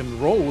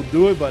second roll would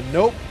do it, but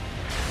nope.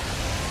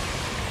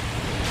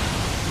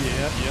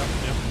 Yeah.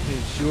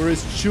 It sure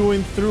is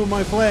chewing through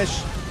my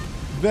flesh.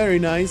 Very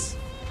nice.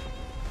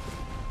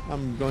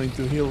 I'm going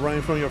to heal right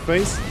in front of your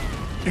face.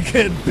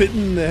 Get bitten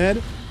in the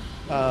head.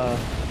 I'm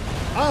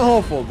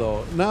hopeful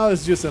though. Now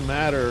it's just a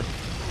matter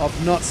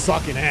of not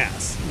sucking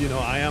ass. You know,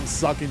 I am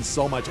sucking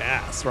so much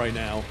ass right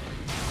now.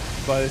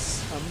 But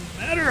it's a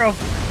matter of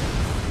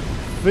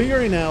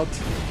figuring out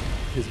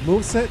his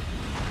moveset,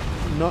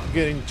 not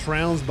getting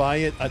trounced by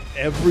it at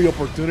every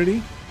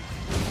opportunity,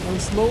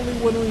 and slowly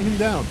whittling him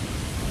down.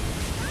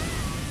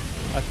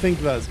 I think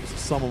that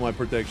some of my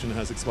protection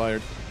has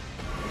expired.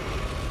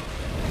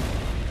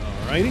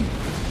 Alrighty.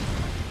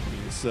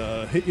 Just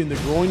hit you in the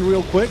groin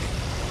real quick.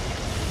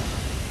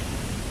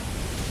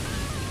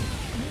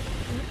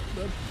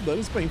 That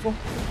is painful.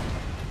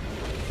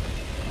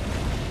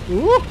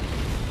 Ooh!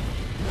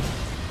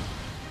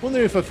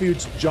 Wonder if a few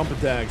jump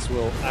attacks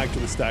will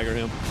actually stagger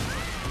him.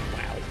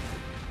 Wow.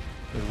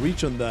 The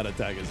reach on that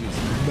attack is just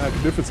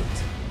magnificent.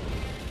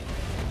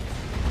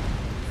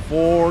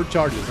 4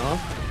 charges, huh?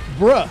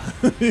 Bruh,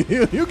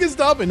 you can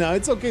stop it now.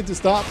 It's okay to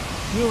stop.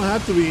 You don't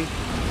have to be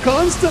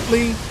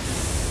constantly.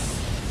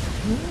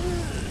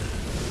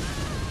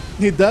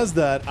 He does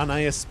that, and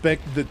I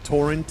expect the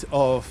torrent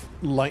of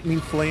lightning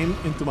flame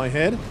into my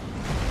head.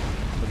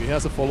 But he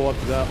has a follow-up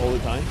to that all the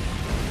time.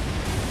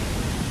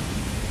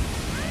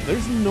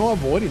 There's no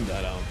avoiding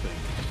that, I don't think.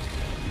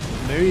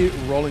 Maybe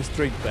rolling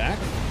straight back.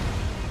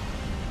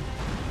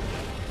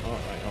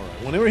 Alright.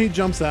 Whenever he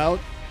jumps out,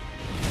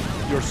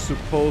 you're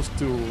supposed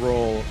to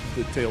roll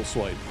the tail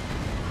swipe.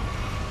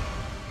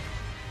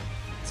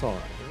 It's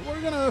alright.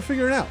 We're gonna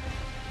figure it out.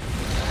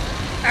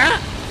 Ah!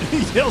 He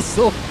yells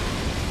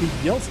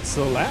it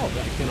so loud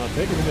that I cannot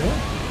take him in the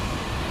head.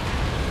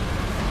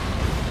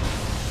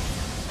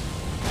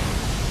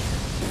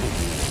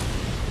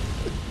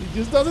 He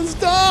just doesn't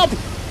stop!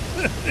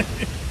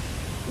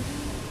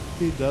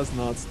 He does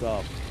not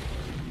stop.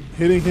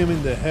 Hitting him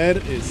in the head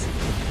is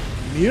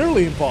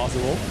nearly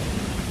impossible.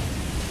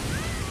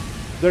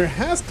 There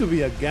has to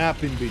be a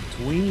gap in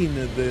between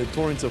the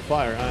torrents of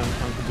fire.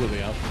 I'm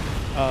completely out.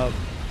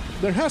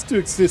 There has to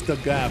exist a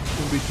gap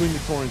in between the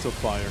torrents of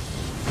fire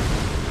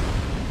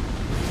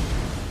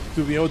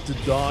to be able to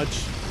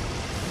dodge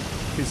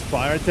his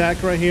fire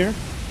attack right here.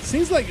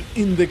 Seems like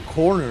in the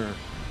corner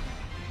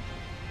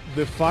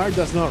the fire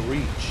does not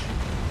reach.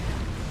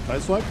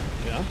 Side swipe?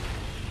 Yeah.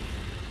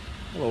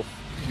 Hello,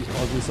 you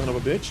ugly son of a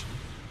bitch.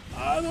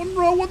 I don't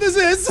know what this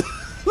is.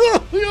 No.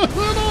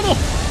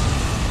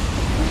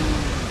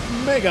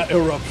 Mega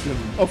eruption.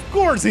 Of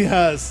course he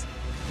has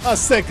a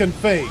second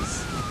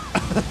phase.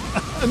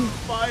 And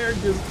fire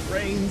just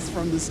rains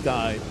from the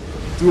sky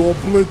to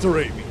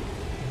obliterate me.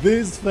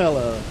 This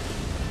fella,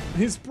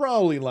 he's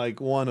probably like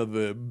one of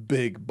the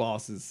big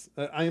bosses.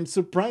 I am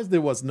surprised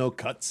there was no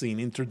cutscene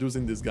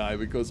introducing this guy,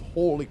 because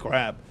holy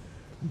crap,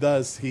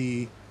 does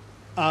he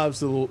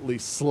absolutely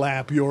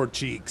slap your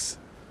cheeks.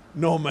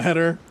 No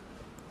matter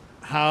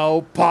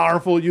how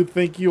powerful you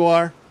think you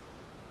are,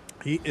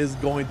 he is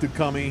going to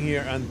come in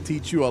here and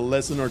teach you a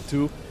lesson or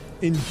two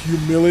in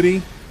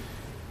humility.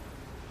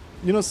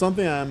 You know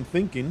something I'm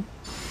thinking?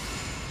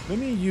 Let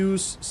me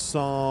use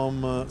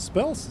some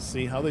spells,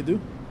 see how they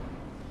do.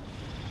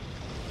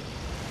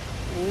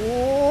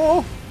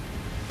 Oh!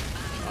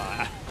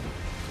 Ah.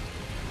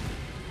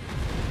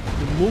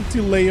 The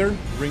multi-layer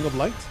Ring of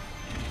Light.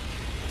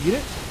 Eat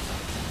it.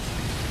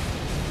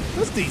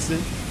 That's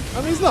decent.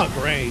 I mean, it's not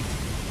great.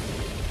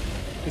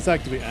 It's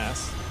actually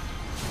ass.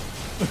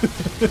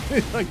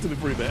 It's actually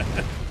pretty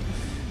bad.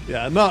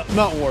 Yeah, not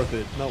worth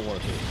it. Not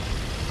worth it.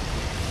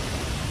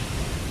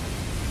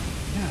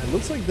 Yeah, it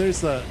looks like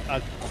there's a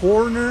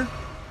corner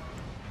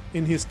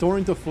in his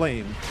Torrent of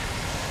Flame.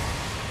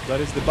 That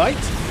is the bite?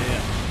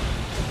 Yeah.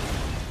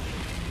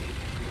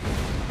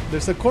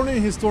 There's a corner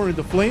in his Torrent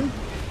of Flame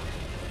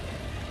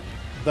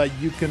that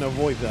you can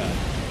avoid that.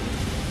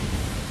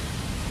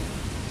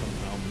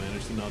 Somehow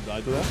managed to not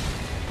die to that.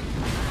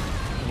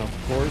 And of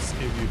course,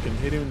 if you can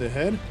hit him in the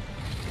head,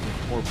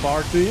 more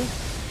power to you.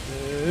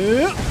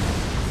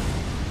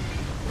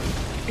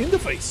 In the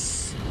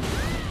face.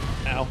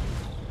 Ow.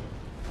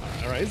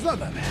 Alright, it's not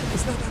that bad.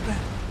 It's not that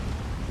bad.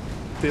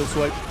 Tail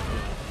swipe.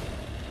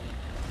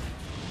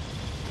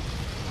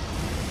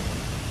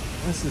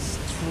 That's a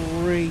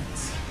straight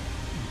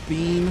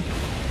beam.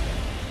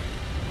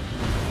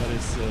 That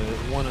is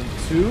 1 and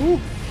 2. Do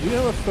you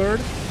have a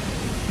third?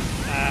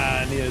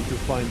 I needed to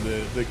find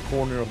the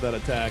corner of that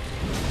attack.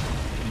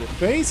 In the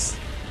face.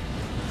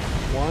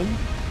 1,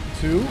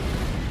 2,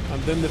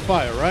 and then the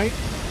fire, right?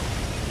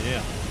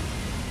 Yeah.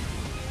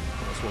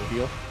 That's what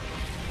heal.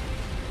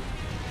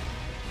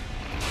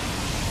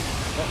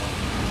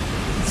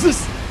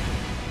 This.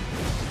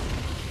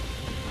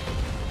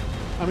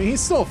 I mean, he's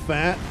so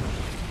fat.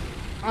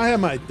 I have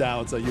my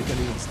doubts that you can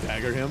even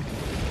stagger him.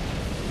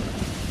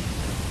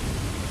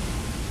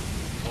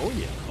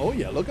 Oh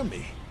yeah, look at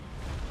me.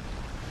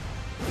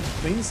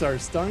 Things are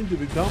starting to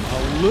become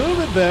a little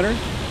bit better.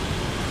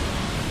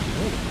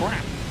 Holy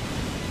crap.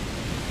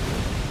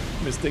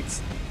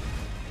 Mistakes.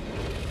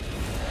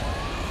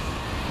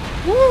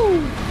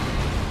 Woo!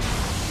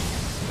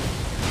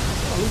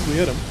 At least we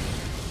hit him.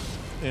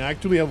 And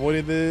actually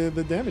avoided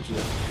the damage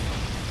there.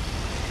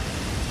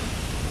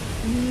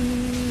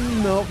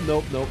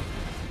 Nope.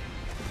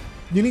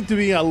 You need to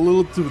be a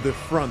little to the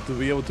front to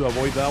be able to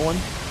avoid that one.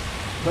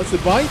 That's the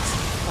bite,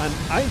 and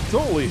I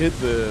totally hit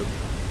the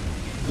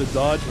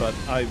dodge, but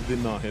I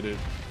did not hit it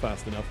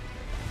fast enough.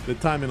 The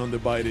timing on the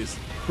bite is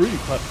pretty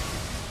tough.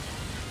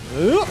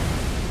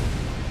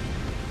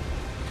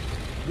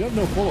 You have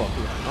no follow-up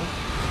here, huh?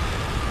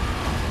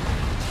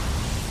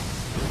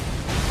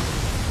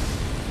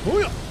 Oh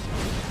yeah!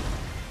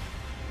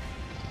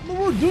 Well,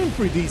 we're doing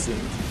pretty decent.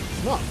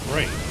 It's not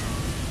great.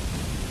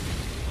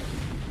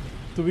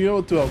 To be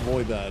able to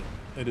avoid that,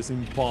 it is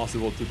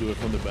impossible to do it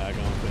from the back,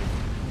 I don't think.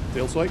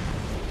 Tail swipe.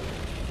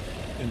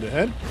 In the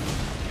head.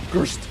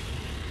 Cursed.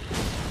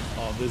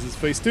 Oh, this is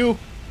phase 2.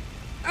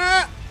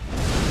 Ah!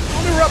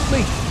 Don't erupt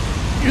me!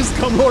 You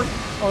scum lord!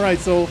 Alright,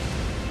 so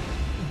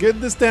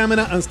get the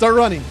stamina and start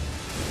running.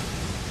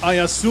 I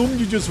assume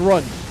you just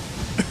run.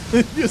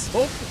 Just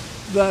hope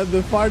that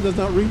the fire does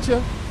not reach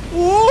you.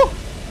 Oh!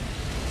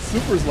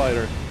 Super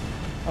slider.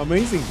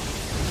 Amazing.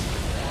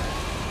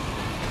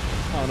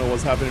 I don't know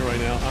what's happening right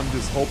now. I'm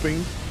just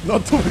hoping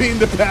not to be in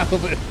the path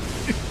of it.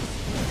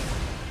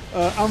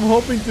 I'm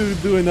hoping to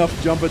do enough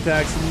jump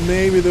attacks.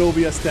 Maybe there will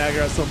be a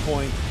stagger at some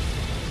point.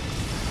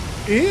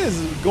 He is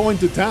going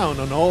to town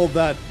on all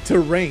that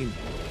terrain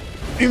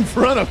in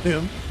front of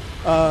him.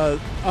 I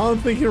don't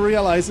think he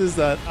realizes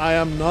that I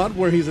am not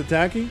where he's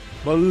attacking,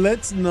 but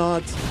let's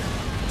not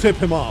tip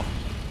him off.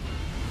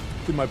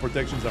 I think my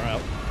protections are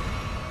out.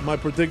 My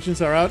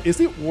protections are out. Is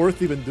it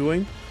worth even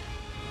doing?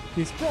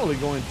 He's probably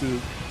going to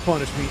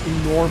punish me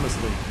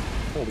enormously.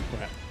 Holy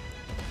crap.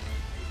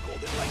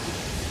 Golden lightning.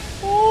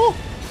 Oh!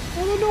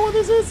 I don't know what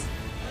this is.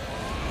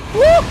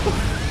 Woo!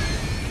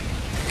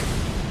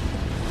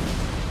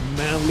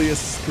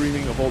 Manliest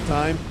screaming of all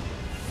time.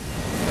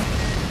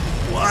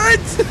 What?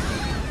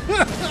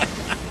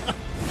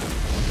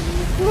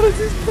 What is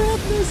this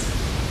madness?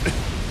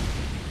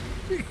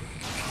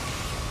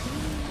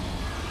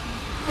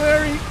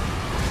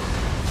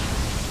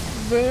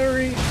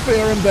 Very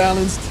fair and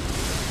balanced.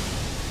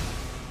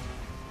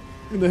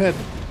 In the head.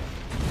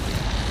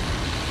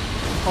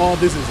 Oh,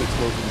 this is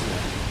explosions.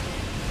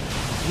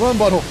 Run,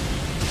 butthole.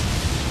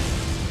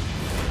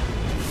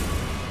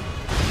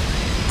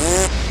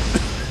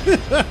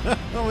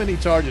 How many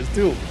charges,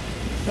 too?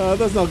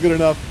 That's not good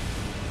enough.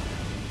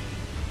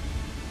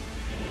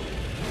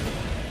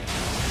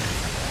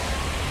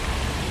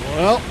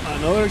 Well,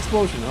 another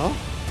explosion, huh?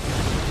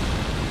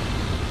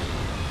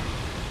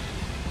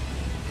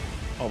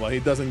 Oh, but he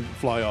doesn't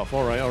fly off.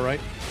 All right, all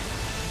right.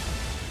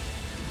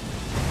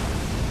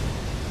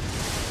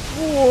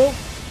 Whoa.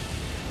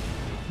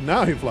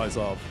 Now he flies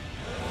off.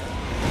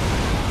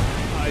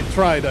 I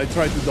tried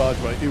to dodge,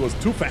 but it was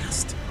too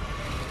fast.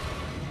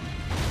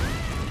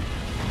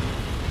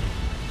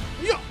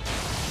 Yeah.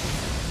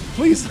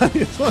 Please, I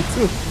just want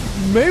to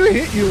maybe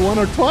hit you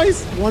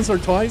once or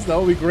twice. That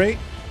would be great.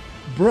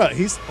 Bruh,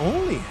 he's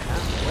only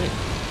halfway.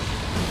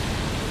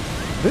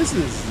 This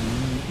is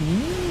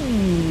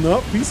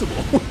not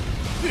feasible.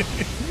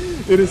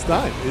 It is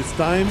time. It's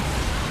time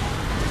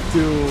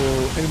to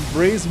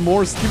embrace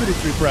more stupidity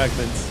tree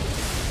fragments.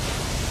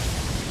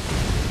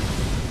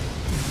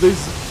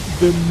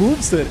 The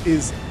moveset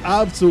is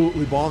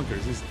absolutely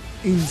bonkers. It's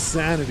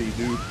insanity,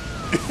 dude.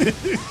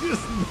 It's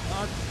just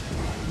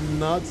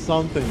not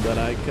something that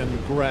I can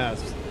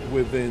grasp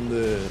within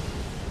the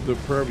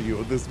purview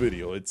of this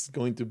video. It's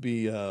going to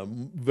be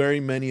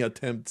very many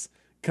attempts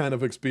kind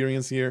of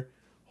experience here.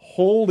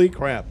 Holy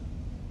crap.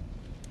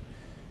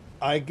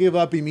 I give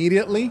up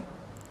immediately.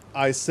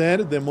 I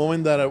said the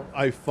moment that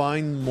I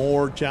find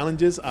more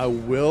challenges, I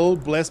will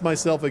bless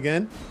myself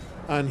again.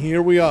 And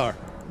here we are.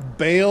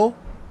 Bayle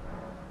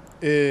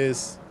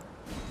is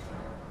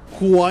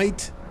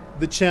quite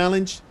the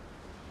challenge,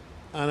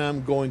 and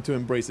I'm going to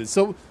embrace it.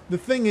 So the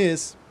thing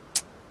is,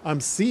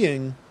 I'm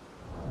seeing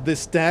the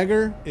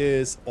stagger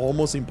is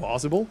almost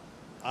impossible.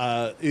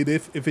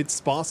 If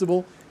it's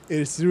possible,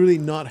 it's really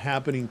not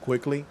happening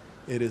quickly.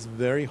 It is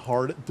very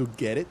hard to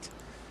get it.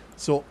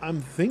 So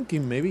I'm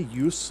thinking maybe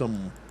use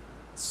some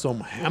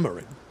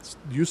hammering,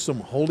 use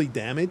some holy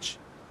damage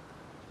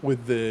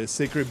with the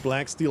sacred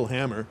black steel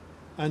hammer,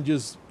 and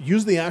just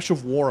use the Ash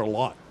of War a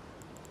lot.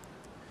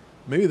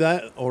 Maybe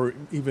that, or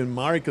even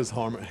Marika's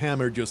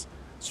hammer, just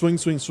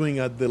swing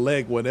at the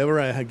leg whenever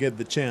I get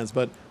the chance.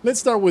 But let's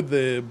start with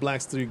the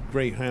black steel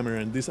gray hammer,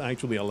 and this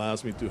actually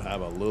allows me to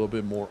have a little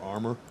bit more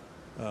armor.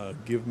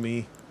 Give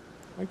me,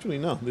 actually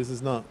no, this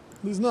is not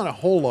a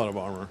whole lot of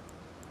armor.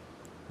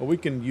 But we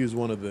can use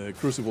one of the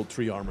Crucible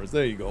Tree armors.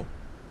 There you go.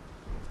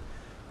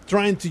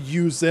 Trying to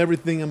use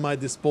everything at my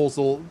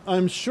disposal.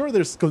 I'm sure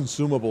there's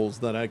consumables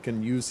that I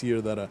can use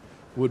here that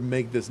would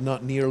make this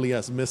not nearly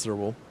as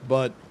miserable,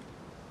 but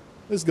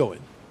let's go in.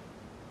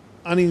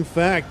 And in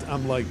fact,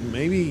 I'm like,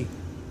 maybe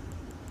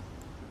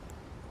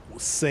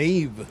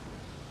save.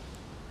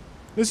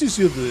 Let's just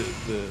use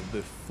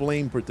the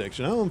flame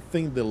protection. I don't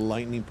think the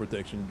lightning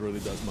protection really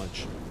does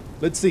much.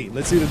 Let's see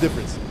the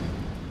difference.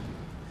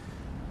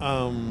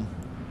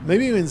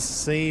 Maybe even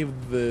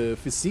save the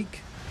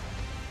physique.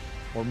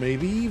 Or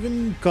maybe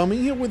even coming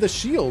here with a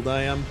shield.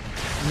 I am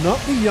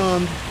not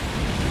beyond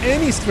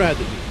any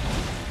strategy.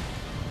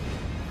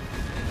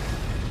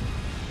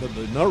 But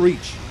did not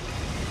reach.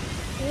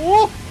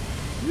 Whoa!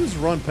 You just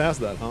run past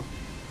that, huh?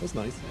 That's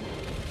nice.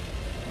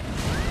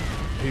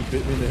 He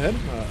bit me in the head.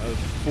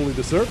 Fully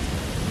deserved.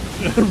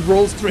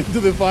 Roll straight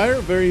to the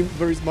fire. Very,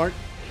 very smart.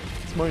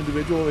 Smart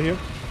individual over here.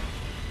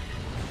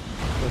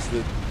 That's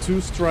the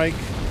 2-strike.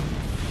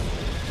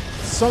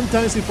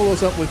 Sometimes he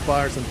follows up with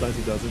fire, sometimes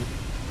he doesn't.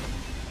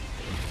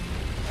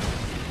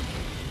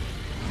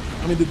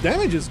 I mean, the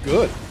damage is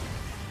good.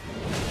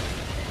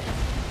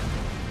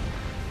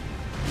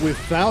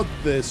 Without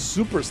the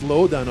super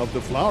slowdown of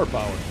the flower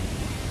power.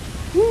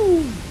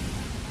 Woo!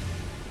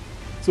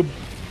 So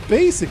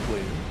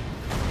basically,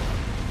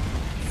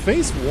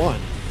 phase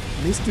 1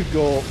 needs to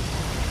go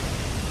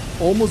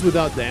almost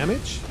without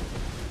damage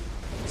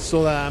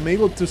so that I'm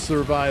able to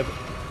survive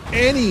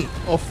any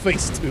of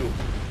phase 2.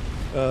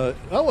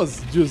 That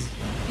was just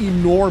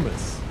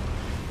enormous.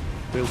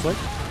 Feels like.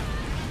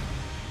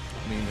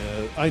 I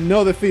mean, I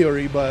know the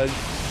theory, but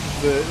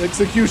the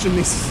execution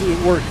needs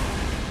to work.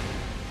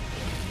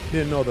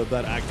 Didn't know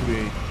that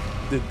actually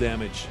did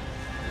damage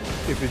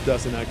if it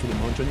doesn't actually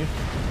munch on you.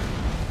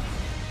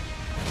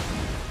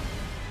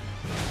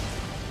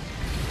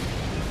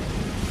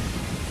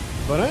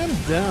 But I am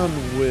down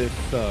with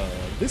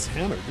this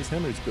hammer. This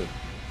hammer is good.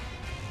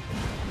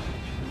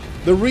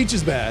 The reach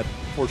is bad,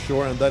 for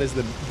sure, and that is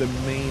the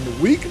main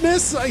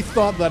weakness. I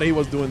thought that he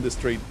was doing the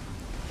straight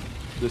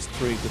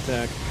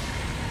attack.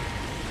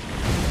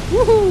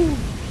 Woohoo!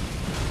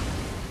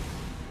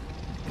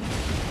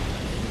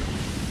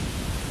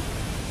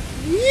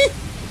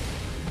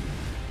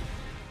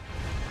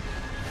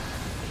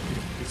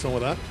 Get some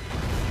of that.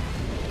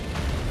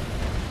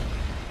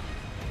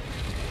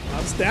 I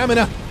have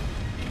stamina.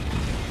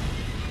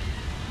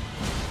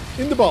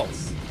 In the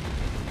balls.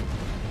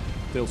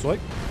 Tail swipe.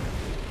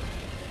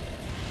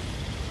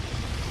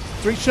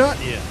 3-shot?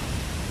 Yeah.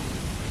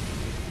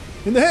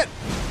 In the head.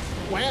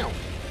 Wow.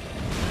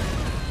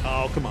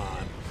 Oh, come on.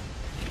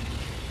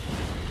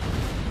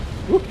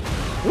 Whoop.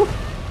 Whoop.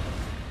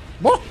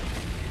 Whoa.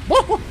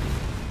 Whoa.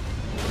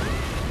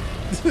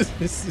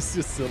 This is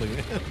just silly,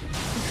 man.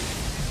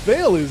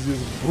 Bayle is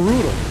just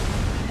brutal.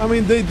 I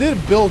mean, they did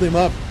build him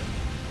up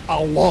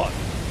a lot.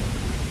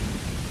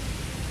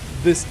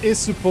 This is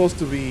supposed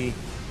to be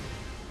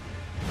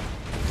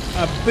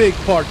a big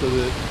part of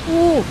it.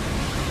 Ooh,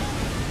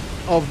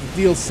 of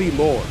the DLC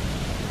lore.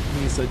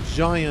 He's a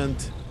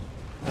giant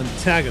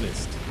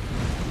antagonist.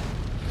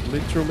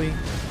 Literally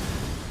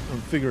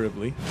and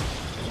figuratively.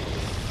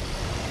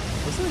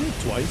 Doesn't he hit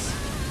twice?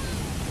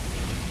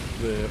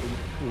 The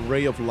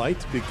ray of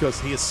light,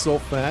 because he is so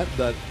fat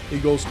that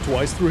it goes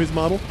twice through his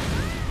model.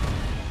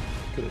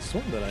 Could have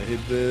sworn that I hit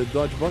the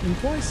dodge button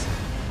twice.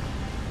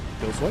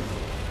 Kill swipe.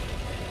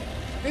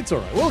 It's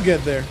alright, we'll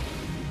get there.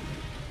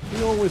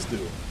 We always do.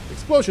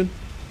 Explosion.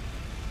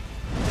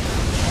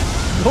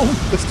 Don't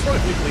destroy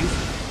me, please.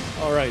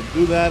 Alright,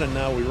 do that, and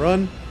now we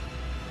run.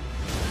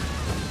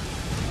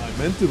 I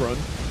meant to run,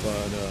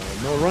 but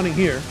no running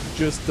here.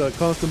 Just a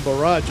constant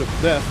barrage of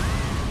death.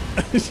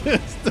 Just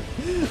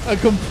a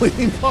complete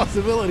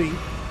impossibility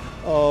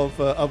of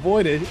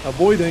avoidance.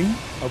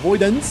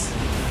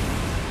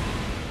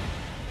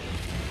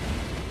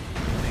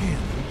 Man,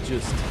 he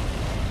just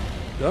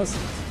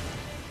doesn't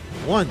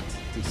want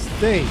to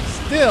stay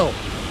still.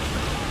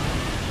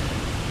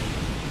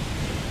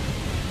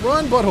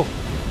 Run, butthole. I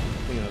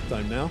think I have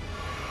time now.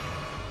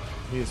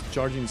 He is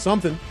charging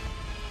something.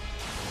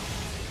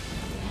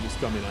 He's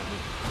coming at me.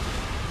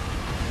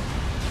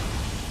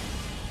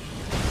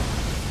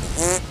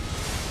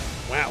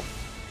 Wow.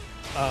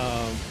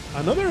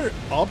 Another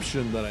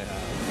option that I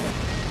have.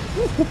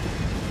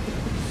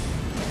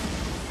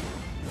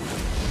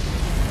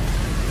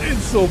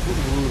 It's so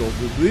brutal,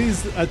 dude.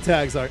 These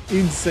attacks are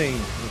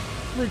insane.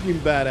 Freaking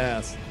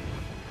badass.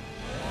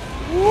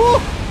 Woo!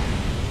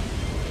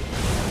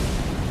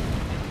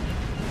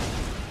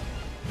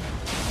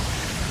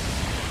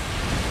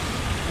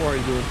 What are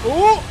you doing?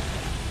 Oh!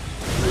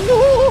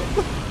 No!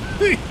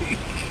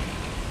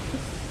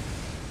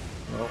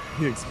 Well,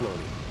 he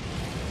exploded.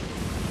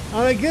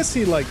 And I guess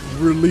he like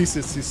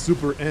releases his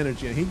super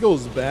energy and he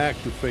goes back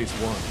to phase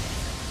 1.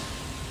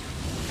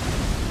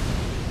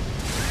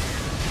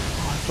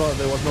 Oh, I thought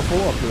there was no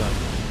follow-up to that.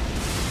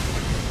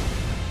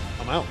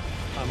 I'm out.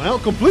 I'm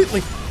out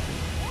completely.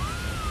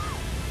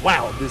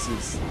 Wow, this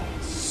is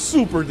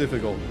super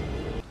difficult.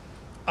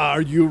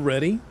 Are you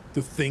ready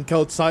to think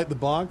outside the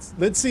box?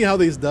 Let's see how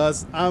this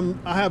does. I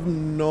have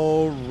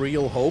no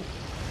real hope.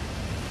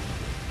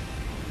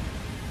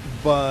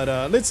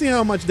 But let's see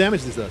how much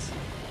damage this does.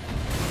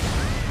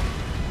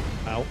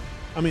 Ow.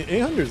 I mean,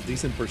 800 is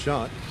decent per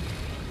shot.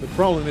 The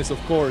problem is, of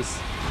course,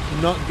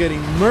 not getting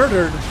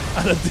murdered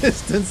at a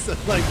distance.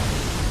 Like,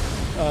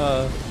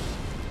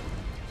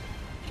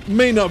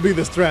 may not be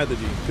the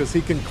strategy, because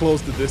he can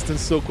close the distance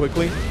so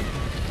quickly.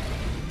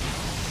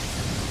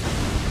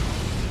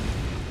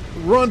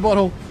 Run,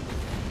 butthole.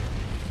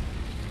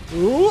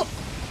 Ooh.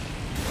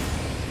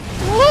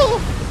 Ooh.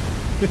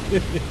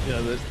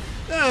 Yeah,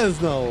 there's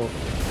no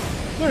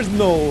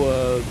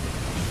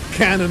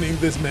cannoning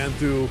this man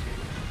to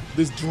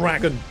this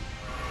dragon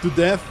to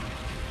death.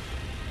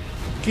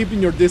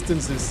 Keeping your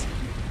distance is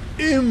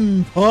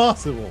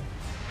impossible.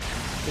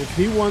 If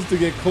he wants to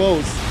get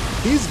close,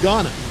 he's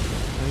gonna.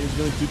 And he's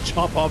going to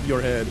chop off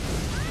your head.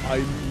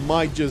 I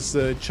might just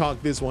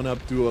chalk this one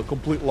up to a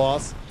complete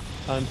loss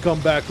and come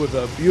back with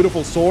a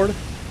beautiful sword,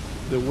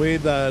 the way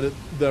that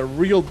the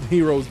real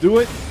heroes do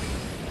it.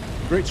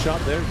 Great shot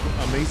there,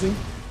 amazing.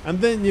 And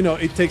then, you know,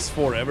 it takes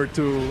forever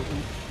to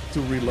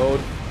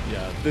reload.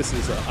 Yeah, this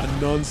is a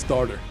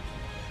non-starter.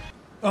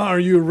 Are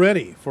you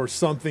ready for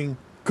something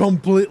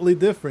completely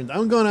different?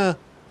 I'm gonna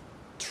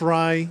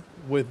try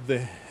with the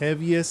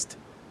heaviest,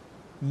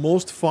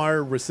 most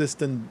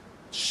fire-resistant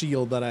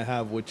shield that I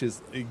have, which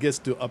is, it gets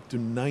to up to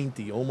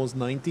 90, almost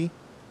 90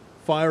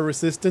 fire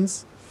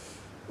resistance.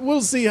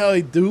 We'll see how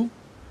I do,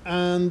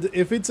 and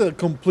if it's a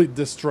complete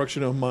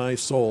destruction of my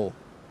soul,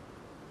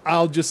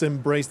 I'll just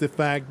embrace the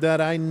fact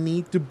that I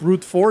need to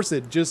brute force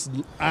it. Just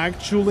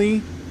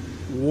actually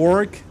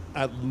work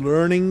at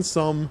learning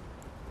some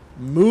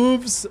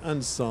moves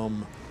and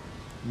some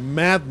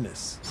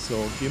madness.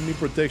 So give me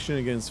protection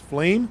against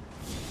flame.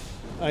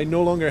 I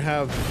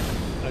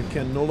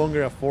can no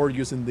longer afford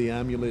using the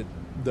amulet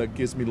that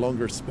gives me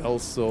longer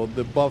spells, so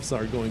the buffs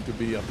are going to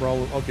be a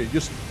problem. Okay,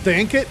 just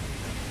tank it.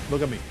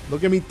 Look at me.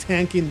 Look at me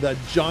tanking that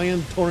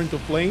giant torrent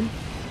of flame.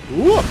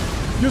 Ooh,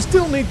 you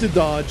still need to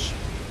dodge.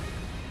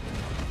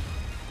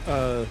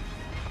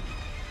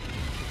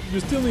 You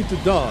still need to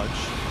dodge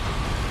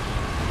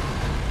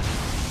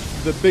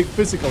the big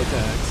physical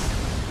attacks.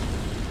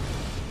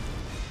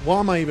 Why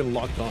am I even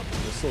locked on?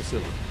 It's so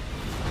silly.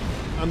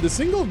 And the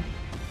single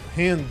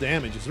hand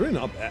damage is really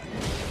not bad,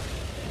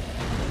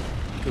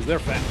 because they're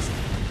fast.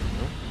 You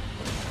know?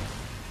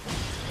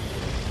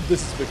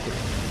 This is victory.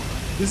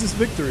 This is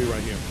victory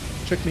right here.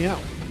 Check me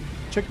out.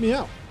 Check me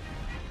out.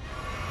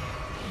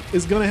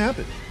 It's gonna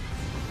happen.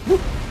 Woo.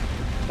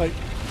 Like,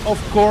 of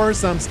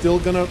course, I'm still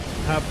gonna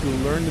have to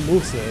learn the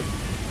moveset,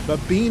 but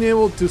being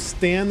able to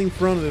stand in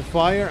front of the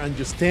fire and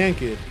just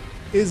tank it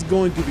is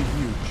going to be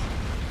huge.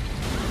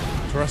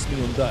 Trust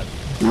me on that,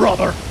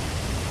 brother.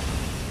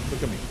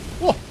 Look at me.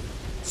 Whoa!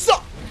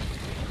 Sup?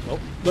 Oh,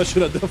 that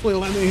should have definitely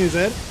landed in his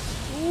head.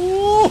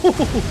 Whoa!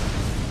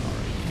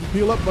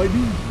 Heal up,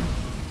 baby.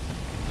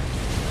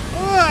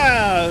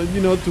 Ah!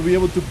 you know, to be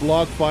able to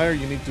block fire,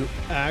 you need to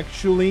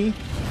actually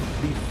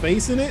be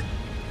facing it.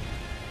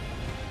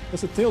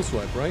 That's a tail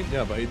swipe, right?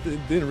 Yeah, but it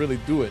didn't really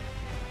do it.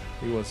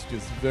 He was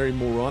just very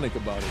moronic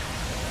about it.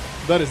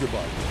 That is the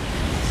bug.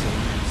 So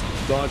you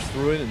just dodge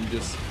through it and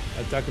just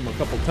attack him a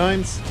couple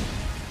times.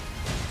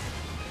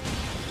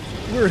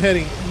 We're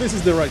heading, this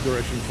is the right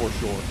direction for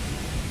sure.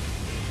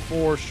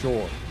 For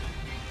sure.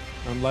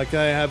 And like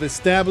I have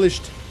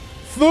established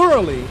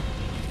thoroughly,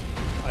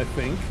 I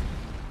think,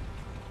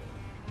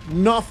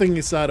 nothing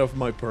is out of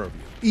my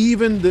purview.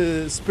 Even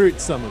the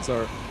spirit summons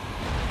are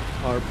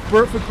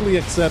perfectly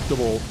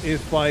acceptable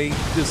if I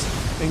just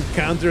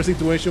encounter a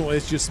situation where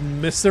it's just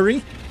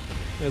misery.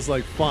 It's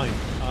like, fine,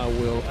 I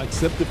will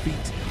accept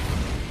defeat.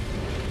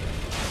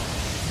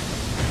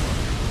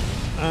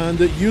 And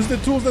use the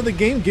tools that the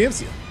game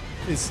gives you.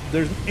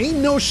 There ain't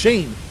no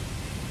shame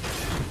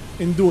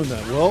in doing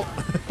that. Well,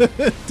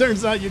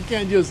 turns out you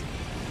can't just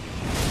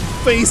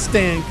face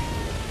tank.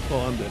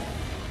 Oh, I'm dead.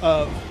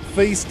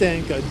 Face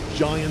tank a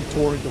giant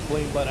torrent of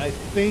flame, but I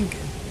think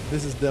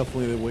this is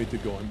definitely the way to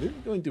go. And this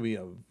is going to be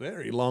a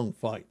very long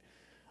fight.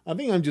 I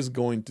think I'm just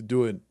going to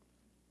do it,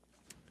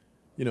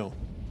 you know,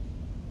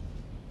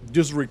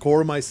 just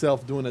record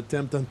myself doing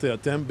attempt until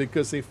attempt,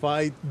 because if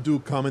I do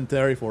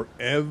commentary for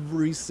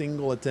every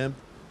single attempt,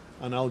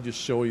 and I'll just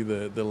show you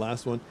the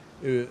last one,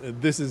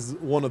 this is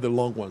one of the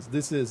long ones.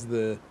 This is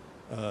the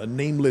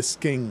Nameless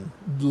King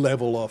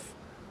level of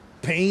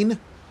pain,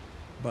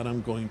 but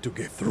I'm going to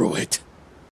get through it.